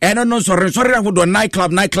ceiling eno no sorry ahodo night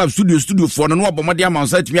club studio for no obomode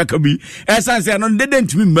amansa timi akabi esanse no dede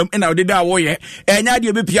ntimi mbam ena odede awo ye enya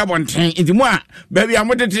de bepia bonten ntimu a ba bia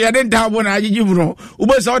modete ye de ntabo na agigibu no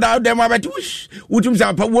ubosa oda dem abetush utum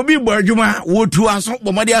sa pa wo bi bo adwuma wo tu aso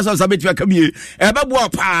bomode aso sabetimi akabi ebabu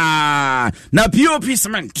pa na POP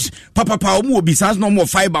cement papa omu obi sans no more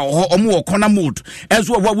fiber omu corner mold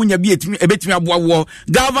ezo wa wunya bi ebetimi aboa wo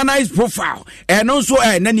galvanized profile eno so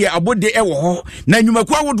na ne abode ewo ho na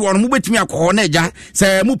nyumaku awodo no mu betimi akọ na eja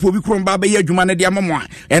se mu pobi krom ba be adwuma na de amamo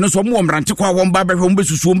eno so mu omrante kwa wo ba be hwe mu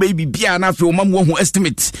besusu be bibia na afi omamu ho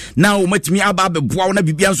estimate na o matimi aba be boa na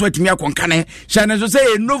bibia so atimi akonka ne sha ne so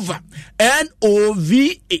say Nova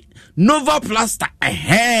Nova Plaster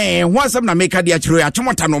wasam na make dia chiro ya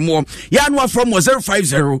chomota no mo ya no from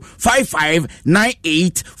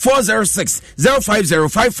 05055984060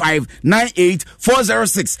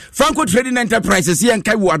 05055984060 Franco Trading Enterprises yan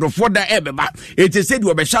kai wo adofo da ebeba it said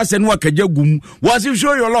we be shase no akaja gum was you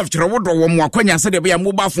show your love chiro wodo wo mo akwanya se de be ya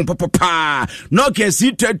mobile phone papa no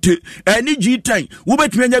kesi tete ani G10 wo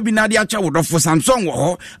betumi anya bi na de acha wodofo Samsung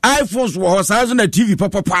wo iPhones wo sazo na TV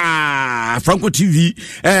papa Franco TV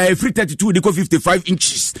free 32 de 55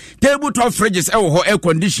 inches tabletop fridges air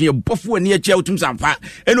condition bofo ani achi autum sampa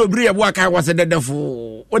eno obiri ye bo aka wase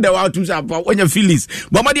dedefo o de wa autum sampa onya feelings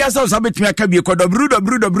bomadi asa sabetimi aka bi ko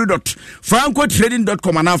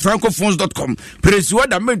www.francotrading.com and francophones.com press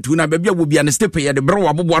what amentu na bebia wo bia ne step ye de bro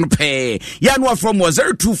abobo no pe ya no from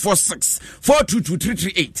 0246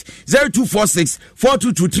 422338 0246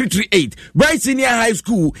 422338 Bright Senior High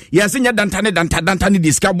School ya senya dantane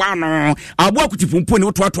discount no abo akutipumpo ni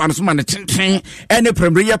woto ato anso ma ne tenten ene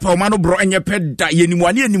premier pa ma no bro enye peda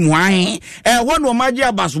yenimuane animuan wono magie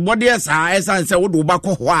abaso bode esa esanse wodo ba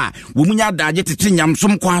kɔ hɔ a wo munya daage tete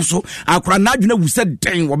nyamsom kwan so akora na adwena wusa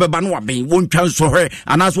den wo beba no waben wontwa nsohwe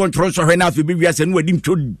anaso wontro nsohwe na afi bibia se no wadi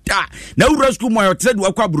mtwo da na wura school mo yote de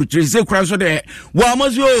wakɔ abrutre se kura so de wo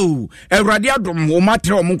amazo ewrade adom wo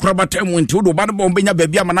matre wo nkora batam nti wodo ba no ba ombenya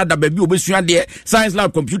babia ma na da babia obesua de science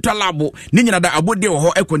lab computer lab ni nyina da abode wo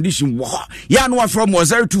hɔ air condition wo ya no from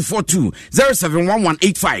 0242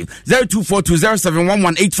 071185 0242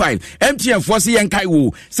 071185 MTN for se yankai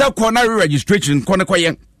wo se corner registration kone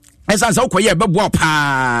koye Esa sa okoye bebo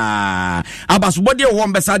pa abasobode wo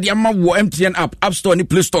mbesa de ama wo MTN app store ni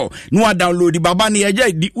Play Store no download baba na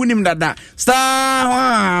ye di unim dada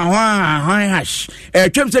star hash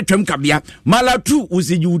twem se twem kabia mala 2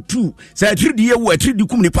 usiji 2 se 3D ye wo 3D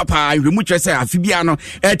kum ni papa remu kire se afibia no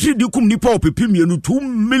 3D kum ni pa opepimienu 2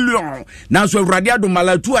 million na so awrade ado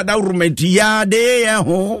mala 2 ada rumenti ya de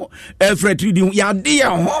ho efre 3D ya de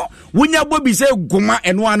ho wunya bobi se goma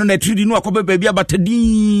eno ano na 3D no akobe baabi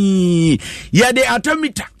abatadi ya de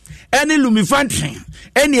atamita ene lumifantrin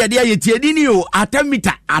ene ya de ayetiedi ni o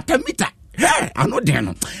atamita ano de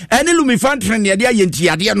no ene lumifantrin ya de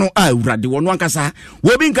ayentiade no awrade wono ankasa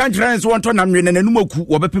wo bi nkan trans wonto na mwe na nanumaku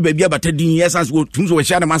wo bepe baabi abatadi yesas wo tunzo we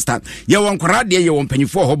share master ye won korade ye won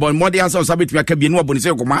panyifo ho bon mode ansa so betumi aka bi no aboni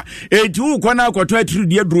se goma etu kwana akoto atiri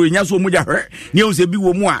de duro nya so muja hwe ne o se bi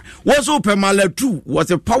wo mu a wo so pe mala 2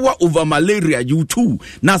 was a power over malaria you too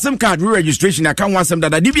na sim card registration account wasem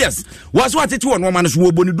dada DBS was what it won man so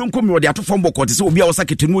wo boni donko mi wo de atofo mboko te se obi a wo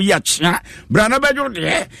sakete no yi achia brana bejo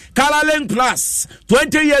de Kalalen Plus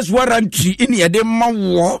 20 years warranty in ye de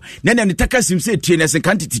mawo ne ne taka sim se tie ne se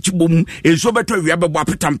kan titi bom enso beto wi abebo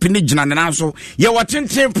apetampene gina na so ye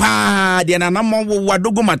watenten pa de na na mawo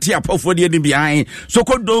wadogo mate apofo de bi an so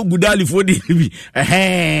kodo gudali fo de bi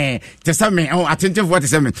te same atenten fo te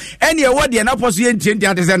same ene ye wode na poso ye ntie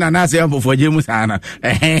ate se na na se apofo je mu sana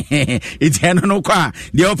ite no kwa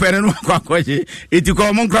de opere no kwa koje iti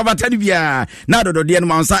ko mon krabata de bia na dodo de no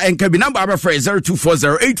mansa enka bi number aba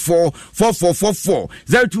 0240844444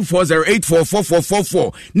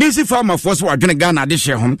 0240844444 nisi farmer force wa dwene Ghana de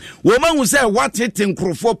hye hom wo ma hu se watete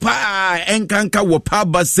nkrofo pa enkanka wo pa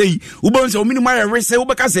ba sei wo bon se o minimum ya rese wo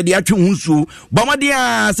beka se de atwe hunsu bomade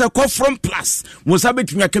a se ko from plus wo sa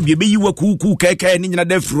betumi aka bi yi wa kuku keke ni nyina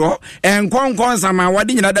da fro enkonkon sama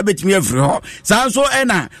wade nyina da betumi afri ho sanso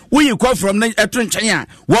ena wo yi ko from na eto nchen a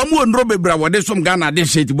wo mu onro bebra wode som Ghana de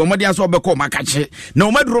hye ti bomade a so obeko makache na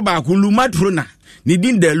o madro ba ku lumatrona ni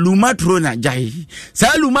din de lumatrona jai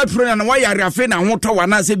sa lumatrona na wayare afe na hoto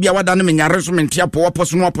wana se bia wada no menyare so mentia po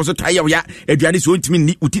waposo no waposo taye ya aduade so ntimi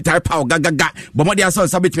ni utita pa gagaga bomode asa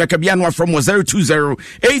sabetimi aka bia no from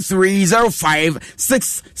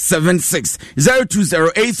 0208305676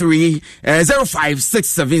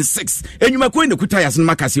 0208305676 enyuma ko ne kuta ya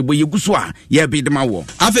sinema Kasiebo yeguso a ye bidema wo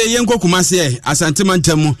afa yenko kumase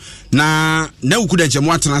asantemantamu na wukuda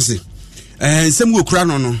nchemu atena se nsem wo kura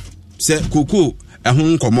no se koko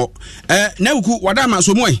ehun komo na wuku wadama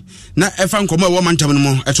so moy na efa nkomo e wo mantam no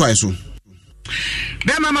mo eto ayeso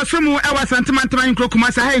Bema masomu ewa sentimental in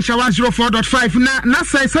Krokumasa Hensha 104.5 na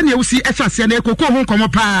sai sani usi echase na ekoko ho nkomo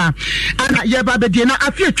pa ana yeba bedie na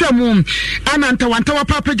afie twam ana ntawantawa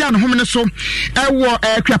papa gya no homne so ewo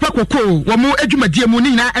kwapa koko wo mu adwumadie mu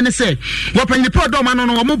ni na ene se wo panyi po do ma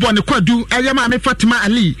no wo mu bone kwadu eye ma me Fatima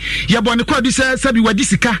Ali ye bone kwadu se sabi wadi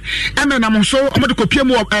sika eme na mo so omode kopie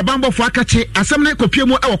mu bambofo akache asem na kopie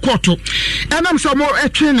mu ewo koto enam so mo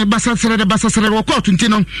etwe ne basasere wo koto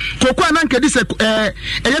ntino koko ana nkedi se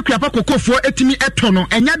kwapa kokofo etimi eto no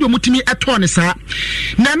enya de omutimi eto ne sa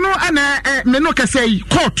na no ana me no kasei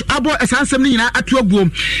court abo esansem ni nyina atu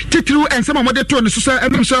abuom titiriu ensem amode to ne so sa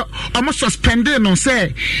enum so omo suspend no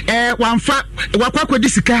se wanfa wakwakodi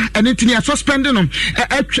sika enetini suspend no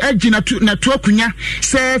agina na to akunya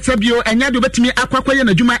se sabio enya de obetimi akwakoye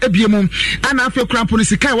na dwuma ebiemu ana afa krampo ne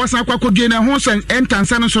sika wasan akwakodie na ho so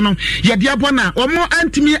entansa no so no ye de abona omo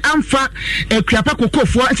antimi amfa kwapa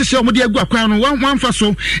kokofo enhye omode agu akwan no wanfa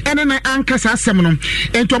so ene na ankasa asem no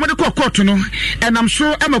ento omode ko court no enam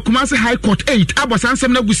so amakumase high court 8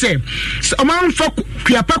 abosansem na gu se omanfa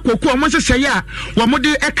kwapa koko omonhye ya womode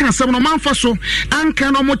eka asem no manfa so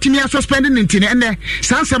anka no motimi suspend ntine ene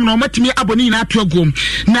sansem no matimi aboni na ato agom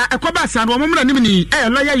na ekoba sa no omomra nimni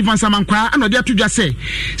lawyer Ivan Samankwa anode atodwa se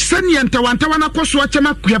sani entawantawa na koso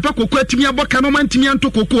achema kwapa koko atimi aboka no mantimi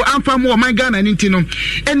anto koko amfa mo man Ghana ntino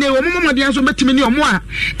ene omomode anso betimi ni omo a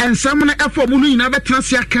ensam na efo mu nyina betena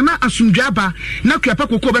se akana asundwaba na kwapa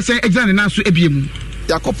koko besen egina na so ebiemu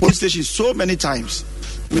Jacob police station so many times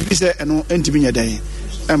me be say eno ntimi nyeden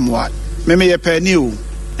emwa me ye pani o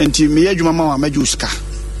enti me adwuma ma wa majuska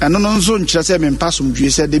eno no nso nkyere se me mpasum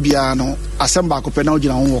dwe se de bia no asem ko pe na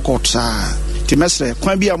ogina ho court sa ti mesre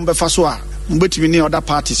kwan bia mbefa so a mbetimi ni other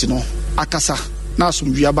parties no akasa na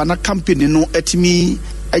asumdwe aba na campaign no etimi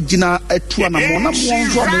agina etua na mo na mo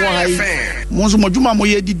nso mo hai mo nso modwuma mo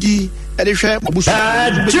ye didi ede hwe mabusu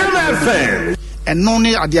eno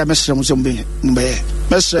ni adia mesre mo se mbe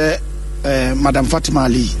mesre Madam Fatima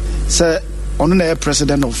Ali say ono na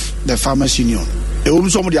president of the Farmers Union e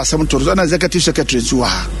so mo di asem to na executive secretary nso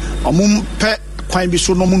ha omum pe kwan bi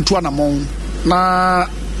so no muntu anamon na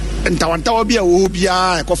ntawantawa bi a wo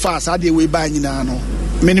bia ekofa asade we ba nyina no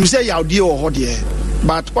menim say yawde wo ho de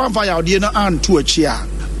but one fa yawde no anto achi a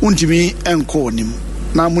untimi enko nim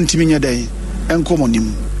na muntimi nya dai enko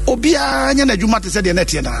monim obia nya na dwuma te se de na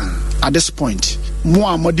tie na at this point mo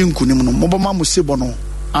amodin kunim no mo bama mo sebo no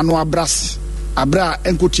ano abra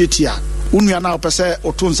enko tietia unua na opese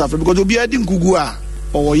otonsa fe because obia di nkugu a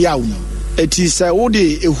owo yawo eti se wo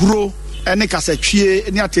de ehuro ene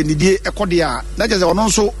kasatwie ne atenidie ekode a na je se ono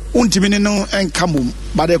nso untimi ne no enkamum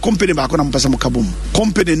but the company ba ko na mpese mo kabum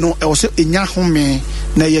company no e wo se enya home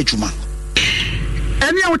na ye adwuma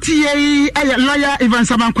Any out here, a lawyer, Ivan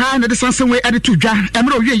Samankwa, and the Sansan way added to Jan,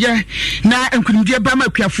 Emro, ye, now, and couldn't dear Bama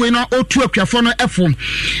Kiafueno or two Kiafono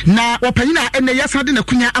F1. Now, Wapana and the Yasadin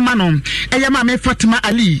Kunya Amanon, Ayamame Fatima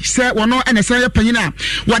Ali, Sir, or no, and a Saya Panina,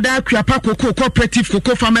 Wada Kiapako Cooperative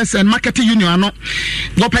Cocoa Farmers and Marketing Union.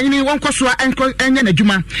 Wapani won't cost and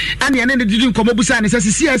Juma, and the end didn't come Obusan, as I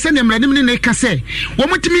see, I send them Redimini Case.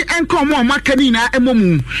 Woman to me and come on Macanina and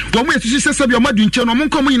Momu. One way to see your modern channel,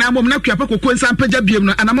 Monkomina, Monakiapako, and San Peja. And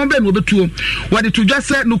I'm ben will be two. What did you just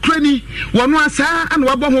say? No cranny, one was and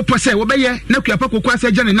Wabo Pose, Obey, Nakiapako Quasa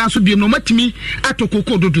Jan and Nasu be no matimi at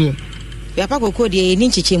Coco do. Yapako Cody,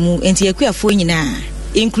 Ninchimu, and Tiaquia Fuina,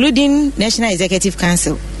 including National Executive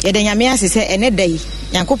Council. Yadamia said, and a day,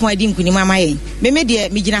 Yanko Dim Kunimama, Memedia,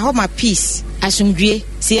 Mijina Homa Peace, Asumdre,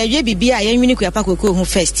 see a baby, I am Uniquiapako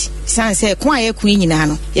first. San said, Quia Queen in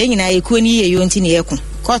Ano, Yangina, a Queenie, you ain't in the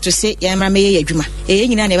court to say Yamame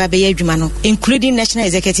Yajuma, never be Yajumano, including National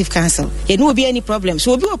Executive Council. It won't be any problem.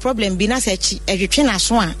 So, be a problem, be not such a retrain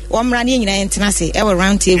as one, or running in a tenacity, our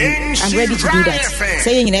round table. I'm ready to do that.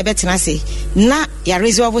 Saying in a better tenacity, na ya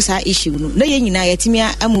resolve our issue. No, in a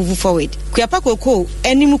timia and move forward. Kuapako ko,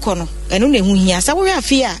 any mukono, and only who here. So we are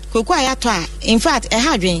fear, Kokwayatwa. In fact, a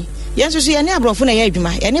hardring. Yes, you see any abroad na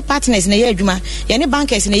yejuma, any partners na yejuma, any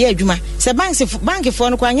bankers na yejuma. Se bank for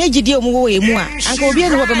no kwanya gidi omu we mu a. Anka obi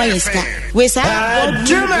enu ho be ma yeska. We sa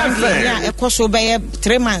ya e koso be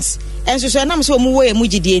 3 months. Enso so na me so omu we mu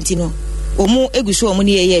gidi enti no. Omu eguso omu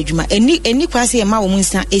ne ye adwuma. Eni kwase e ma omu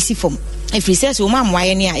nsa esi fom. Efri se so omu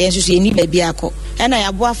amwaye ne a yenso so eni ba bia akọ. Na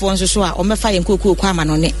ya boafo nso so a omefa yen kokoko kwa ma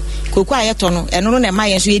no ne. Kokoko ayeto no eno no na ma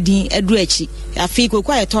yenso edin adu achi. Afi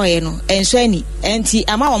kokoko ayeto ye no enso ani. Enti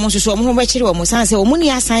ama wo nso so omo ho be kire wo mo sanse omo ni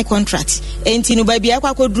assign contract. Enti no ba bia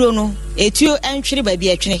akwa koduro no etuo entwere ba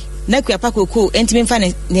bia twene. Na kuapa kokoko enti memfa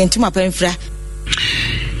ne ntuma pamfra.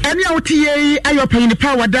 Any out here, I open the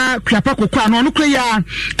power da Kuapako, no Kuya,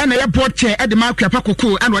 and a board chair at the Mark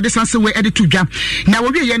Kuapako, and what the Sansa way added to Jam. Now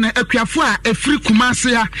we are a Kuafua, a free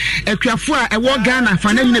Kumasia, a Kuafua, a war Ghana,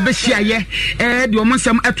 Fanel Nebesia, and your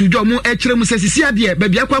Monsam at to Jomo, Echram says, dear,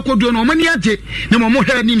 baby, Aquaco, no money at it, no more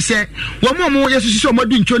heard him say, one more, yes, so much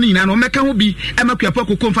doing Johnny, and Omeka will be, and my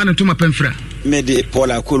Kuapako confident to my penfra. Mede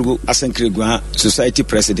Paula Kulgu Asenkrigwa Society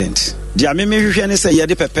President. Dia me hwehwe say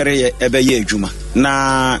yede pepere ebeye adwuma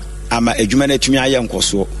na ama adwuma na tumi aye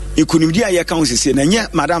nkoso ikunimdi aye kan sese na nye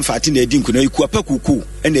Madam Fati na edi nkunu ikuapa kuku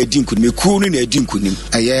na edi nkunu meku no na edi nkunim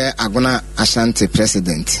aye Agona Ashanti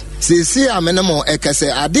President sisi amenemo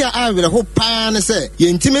ekese ade a awere ho paa ne se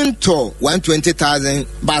yentimento 120,000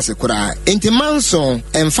 base kura entimanso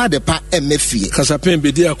emfa de pa emefie Kasapen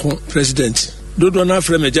bedi akon President dodo na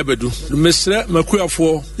afre mejabedu mesre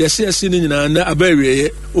makuafo yesi ni nyina na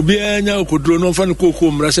abawieye obi anya okodro no mfa no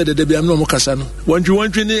kokko mrase de bia no mo kasa no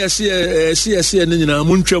wantwi ni yesi ni nyina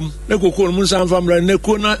muntwam na kokko no munsa mfa mra na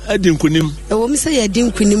ko na adinkunim wo mse ya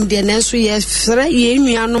dinkunim de na so yefre ye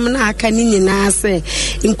nuanom na aka ni nyina se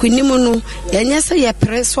nkunim no yenye se ye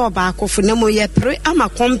press oba akofo na mo ye pre ama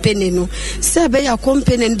company no se be ya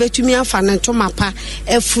company no betumi afa na ntoma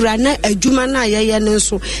efura na adwuma na ye ne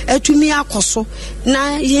so atumi akoso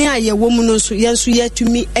na yen aye wo mu no so yenso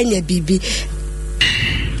yatumi anya bibi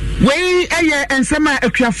we eye ensema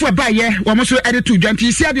akuafo abaye wo mo so ede to dwanti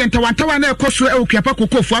isi ade ntawantawa na ekoso e okuapa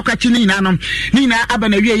kokofo akachi ni nyina no ni nyina aba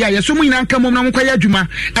na wie ya so mu nyina nka mom na mo kwaya adwuma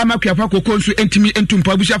ama akuapa kokko nso entimi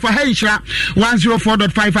entumpa bushafo ha nhira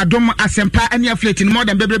 104.5 adom asempa ani affiliate more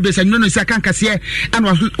than bebrebe sa no sika kankase an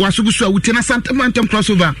wasugusu awuti na santamantam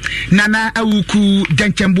crossover nana awuku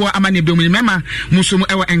danchembo amane bemu mema musomu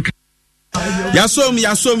ewa enka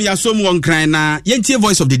yasom won kran na yentie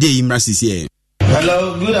voice of the day imrasis here.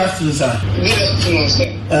 Hello, good afternoon, sir. Good afternoon,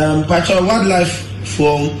 sir. Pacho, wildlife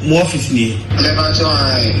from more office near.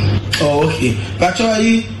 Oh, okay. Pacho,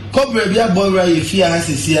 you corporate be a boy where you fear as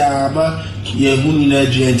is here, but you're who in a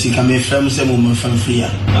giant come from some woman from fear.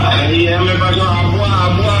 I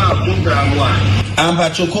am a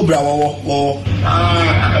Pacho Cobra or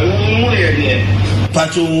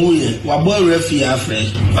Pacho Wuye, Wabo Refia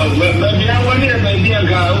fresh. Baby, I want to be a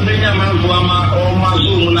guy who been a man for my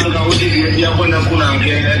Zoom and go to the Yapona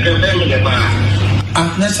and the family bar.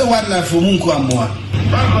 That's a wildlife for Munkwamwa.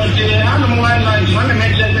 But the animal wildlife, when I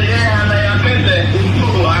mentioned the air and I appear there,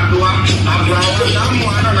 after I am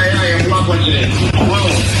watching.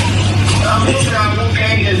 I'm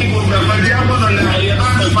okay, and people prefer the other than I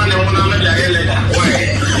am the funny one. I'm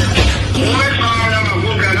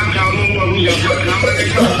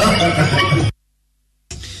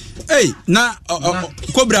Hey, na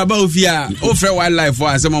Cobra Bovia, offer wildlife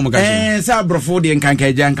for some of Sabrofo, the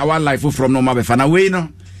Kankajanka wildlife from no Mabefana way, no.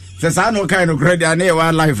 Says I know kind of credit and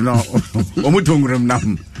wildlife no. Omutungrum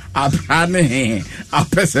nam. Apane, a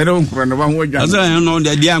person from one word. As I know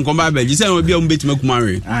the young combat, you said will be on bit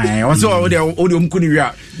Macmurray. I also Odium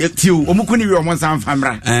Kunia, you Omukunia once and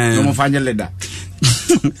Famra, no find your letter.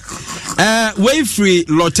 Way free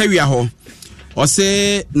Loteria ho. Or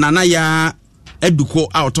say Nanaya Eduko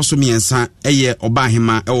out of Miensa, Eye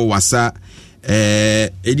Obahima, O Wasa,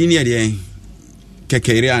 Edinia de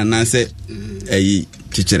Kekeria, and I say, a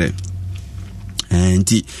teacher. And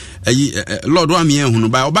Lord Wamia, who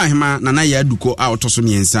by Obahima, Nanaya Eduko out of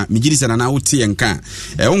Miensa, Mijis and an out and can.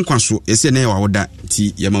 A unquasu, a sene or that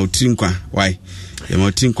tea, Yamotrinkwa. Why?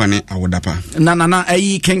 Yamotrinkwane, our dapa. Nana,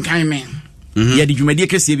 a can man. Ye di dwumadi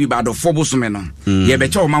Kasiebo ba do fobosome no ye be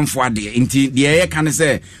che o manfo ade nti de ye kan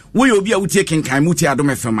se wo ye obi a wutie kenkan mutie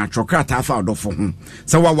adom fm atwokra ta fa odofo ho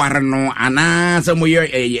se wa ware no ana se mo ye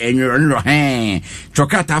enwero he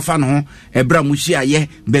twokra ta fa no ebra mu hia ye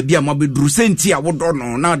ba bia mo beduru senti a wodo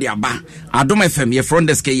no na de aba adom fm ye front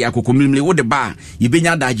desk ye akokomimle wo de ba ye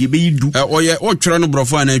benya daje be yidu oye o twere no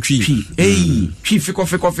brofo ana twi twi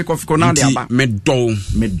fiko na de aba medo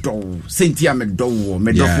senti a medo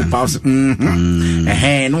fu pause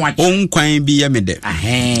no watch on kwan bi ya mede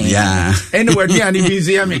yeah anyway dia ni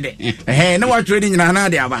bi ya mede no watch trading na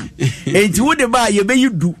de aba enti wo de ba ye be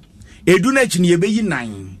yidu edu na chi ne ye be yi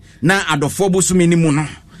nan na adofo bosumi ni mu no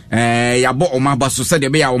ya bo omaba so se de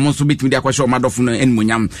be ya omo so bitimi de akwahye omadofo no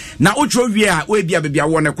enmunyam na otro wie a we bia bia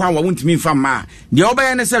wo ne kwan wa wontimi mfa ma de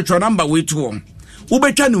obaye ne se tro number we to wo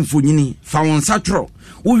betwa no mfonyini fa won satro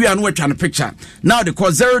wo wie no wetwa no picture now they call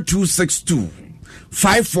 0262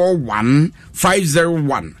 541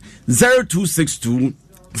 501 0262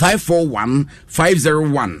 541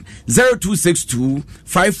 501 0262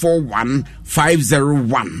 541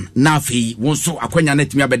 501 nafi wonso akwanya na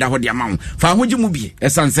timi abeda ho de amawo fa hoji mu bi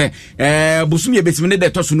esanse bosumi ebetimi ne de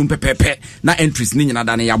toso no pepepe na entries ni nyina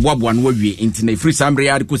da ne yaboaboa no wawie enti na free sambre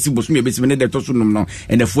ya ko si bosumi ebetimi ne de toso no no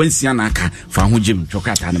enafo ansia na aka fa hoji mu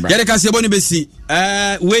chokata ne bra yere Kasiebo ni besi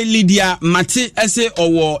we Lydia Mate ese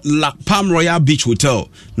owo La Palm Royal Beach Hotel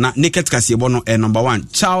na Naket Kasiebo no number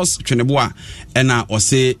 1 Charles Tweneboa na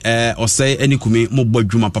ose eni kumi mo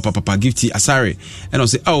bodwuma papa gifty asare and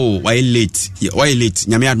ose oh why late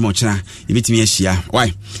nyame admo chena ebitimi ahia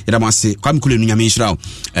why yedam ase kwam kule nu nyame nhira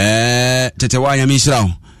tete wa nyame nhira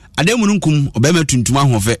ademu nkum obema tuntum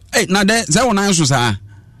ahofe na de ze wona nso saa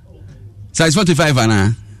size 45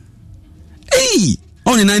 ana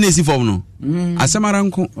only 9 AC form no asamara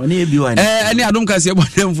nko oni ebiwa eni adom Kasiebo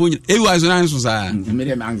dem fu ebiwa so na nso saa me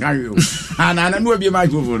dem angario ana no ebi ma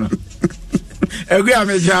jofo no egu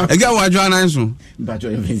ameja egu wajo ananso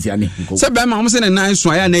bacho evensiane se be ma mo se ne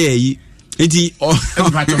nanso aya na yayi enti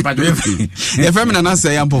bacho e fem na na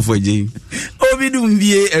se ya mpofo je obi dum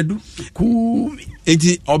bie edu ku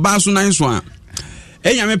enti oba so nanso a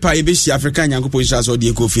enyame pa e be shi Africa nyankopon sha so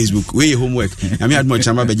de ko Facebook we homework nyame admo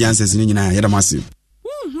chamba be janses ni nyina yeda mase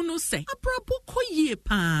hunu se abrabo koyie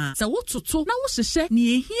pa sa wototo na wo hyehyɛ ne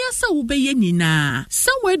ehia sa wo beye nyina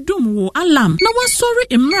sa wedum wo alarm na wasori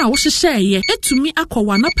emra wo hyehyɛ etumi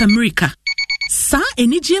akɔwa na America sa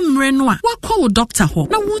enije mre no a wakɔ wo doctor ho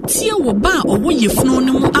na wotie wo ba owo yefunu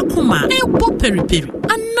ne mu akoma ebo periperi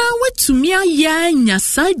ana wetumi aya nya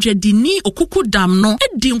sa dwadini okuku dam no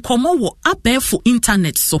edi nkomo wo abɛfo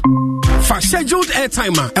internet so fa scheduled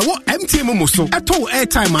airtime ewo MTM mo so eto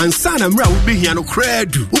airtime ansa na mra wo behia no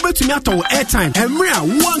kradu wo betumi ato airtime emra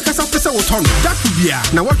wo ankasa pese wo ton that bia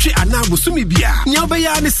na watwe anago sumi bia nya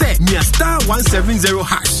obeya ne se mia star 170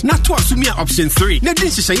 hash na to asumia option 3 na din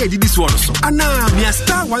hyehyɛ didi so so ana mia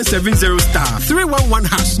star 170 star 311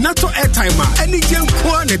 hash na to airtime any gen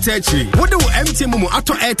kwa na techi wo de wo MTM mo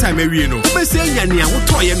ato airtime awie no wo bese nya ne a wo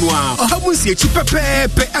to ye no a ohamu sie chi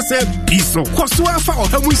pepepe asa biso kwaso afa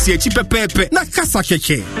ohamu sie chi pepepe na kasa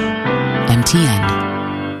keke MTN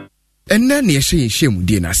enna ne yehye shemu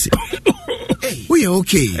die na se we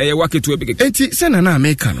okay waketu ebike enti se na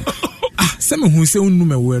America no Some who say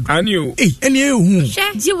no word. I knew. Hey, any who?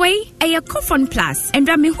 Jiway, a coffin plus, and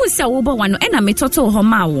Rami who sell over one and a metoto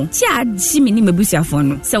homao. Tia, Jimmy Mabusia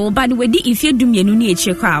phone. So, by the way, if you do me a new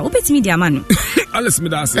check, open me their man. Alice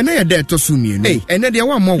Midas, and I dare to soon you. Hey, and then there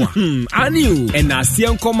one more. I knew. And I see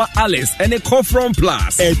Alice and a coffin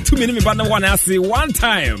plus. 2 minutes, but one I see one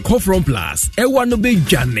time. Coffin plus, a one no big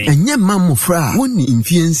journey. And your mamma fra, one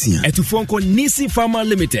influencia. At to phone call Nisi Pharma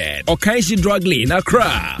Limited, or Kaishi Drug Lane,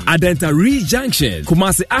 Accra, Adenta Ridge Junction,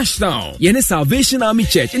 Kumasi Ashtown, Yene Salvation Army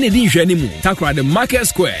Church in the Dijanimu, Takra the Market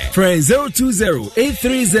Square, friend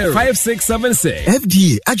 020-830-5676.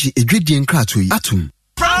 FDA, Aji, a great deal Atum.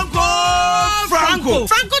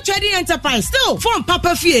 Franco Trading Enterprise still phone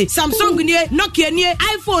Papa Fie, Samsung near, Nokia near,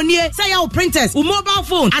 iPhone near, say our printers, mobile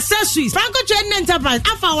phone, accessories. Franco Trading Enterprise,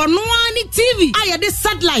 our no TV, I had this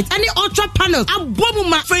satellite, any ultra panels,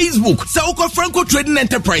 Abomuma Facebook, Sauko Franco Trading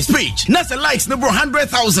Enterprise page. Nasa likes number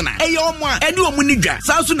 100,000. Ayoma, Edu Munija,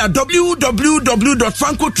 Samsung at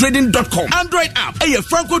www.francotrading.com. Android app,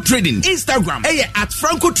 Franco Trading, Instagram, at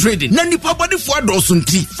Franco Trading. Nani Papa de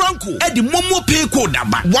Fuadosunti, Franco, Eddie Momo Pay code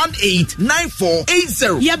number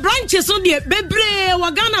 189480. Your branches on the Bebre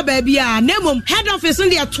Wagana baby, Nemum, head office on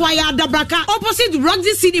the Twaya Dabraka, opposite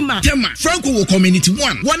Roxy Cinema. Tema, Franco Community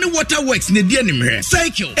 1, One Waterworks in the Dianimere,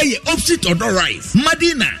 Cycle, opposite Odor Rise,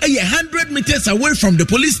 Madina, 100 meters away from the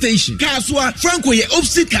police station. Kaswa, Franco,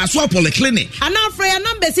 opposite Kaswa Polyclinic. And now for your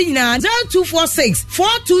number, 0246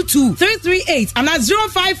 422 338 and at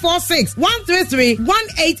 0546 133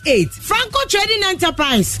 188. Franco Trading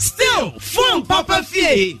Enterprise. Still, phone Papa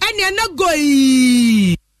Fie. And you're not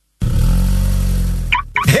going.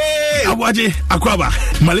 Hey, Awaje, Akwaba,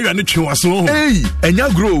 malaria no twe waso. Hey, enya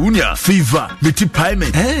grow unia fever, meti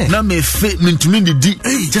payment. Na me fe mentumi di.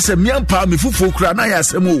 Hey, just me ampa me fufu kura na ya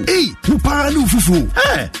asemo. Hey, wo pa na fufu.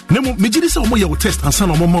 Nemo me gidi se omo ye wo test ansa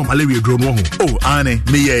na omo malaria dro no ho. Oh, ane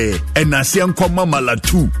me ye enase nkoma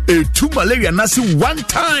malatu. Two malaria na se one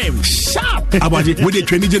time. Sharp. Awaje, we dey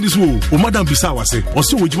training jeni so. O madam bisa wase. O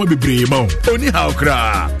se wojima bebre ma. Oni how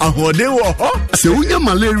kra. Ahode wo ho. Se unya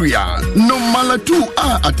malaria, no malatu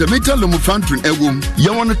Atameta Lomufantrin ewom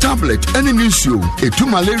yawon tablet ene nisio etu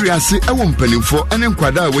malaria se ewom panimfo ene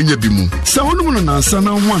nkwada when yabimu sa wonu no nansa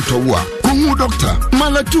na wantowo a kohu doctor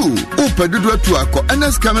malatu upedudu atu akọ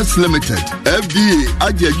NS Chemist Limited FDA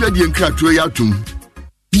agye nkratoe yatum.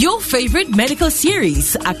 Your favorite medical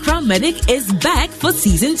series, Accra Medic, is back for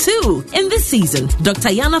season 2. In this season, Dr.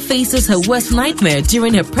 Yana faces her worst nightmare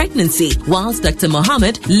during her pregnancy, whilst Dr.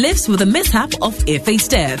 Mohammed lives with the mishap of Ife's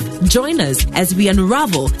death. Join us as we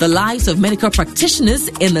unravel the lives of medical practitioners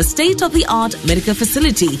in the state-of-the-art medical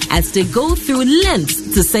facility as they go through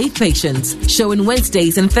lengths to save patients. Showing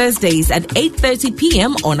Wednesdays and Thursdays at 8:30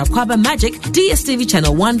 p.m. on Akwaba Magic, DSTV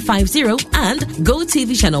channel 150 and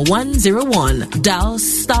GoTV channel 101. Dial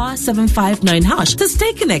star 759 hash to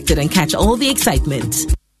stay connected and catch all the excitement.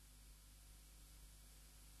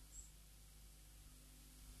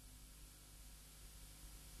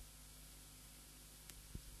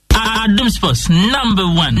 Adam Sports number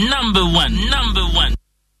one.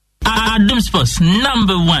 Adam Sports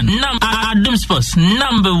number one. Adam Sports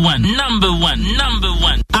number one.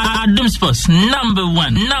 Adam Sports number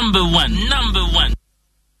one.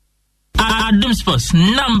 Adam Sports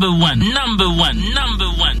number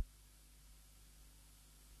one.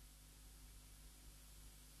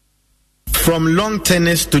 From long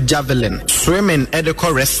tennis to javelin, swimming,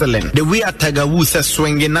 edico wrestling. The way a Tiger Woods is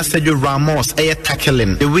swinging, Sergio Ramos is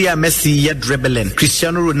tackling. The way a Messi is dribbling,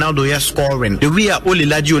 Cristiano Ronaldo is scoring. The way a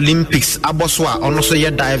Olilaji Olympics, Aboswa, also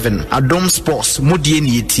is diving. Adam Sports,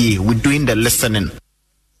 Modieni, we're doing the listening.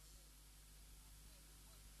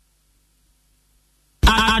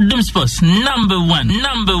 Adam Sports number one.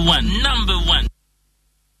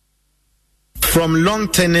 From long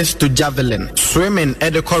tennis to javelin, swimming,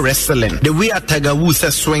 edico wrestling. The way a Tiger Woods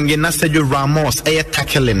is swinging, Sergio Ramos is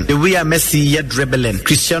tackling. The way a Messi is dribbling,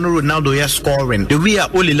 Cristiano Ronaldo is scoring. The way a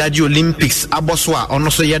Olilaji Olympics, Aboswa,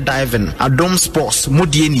 also is diving. Adam Sports,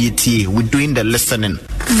 Modieni, we're doing the listening.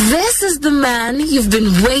 This is the man you've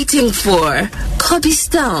been waiting for. Kobe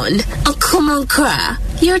Stone, Akumankra.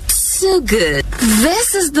 You're too good.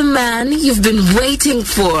 This is the man you've been waiting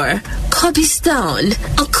for. Kobe Stone,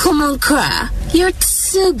 Akumankra. You're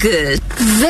too good.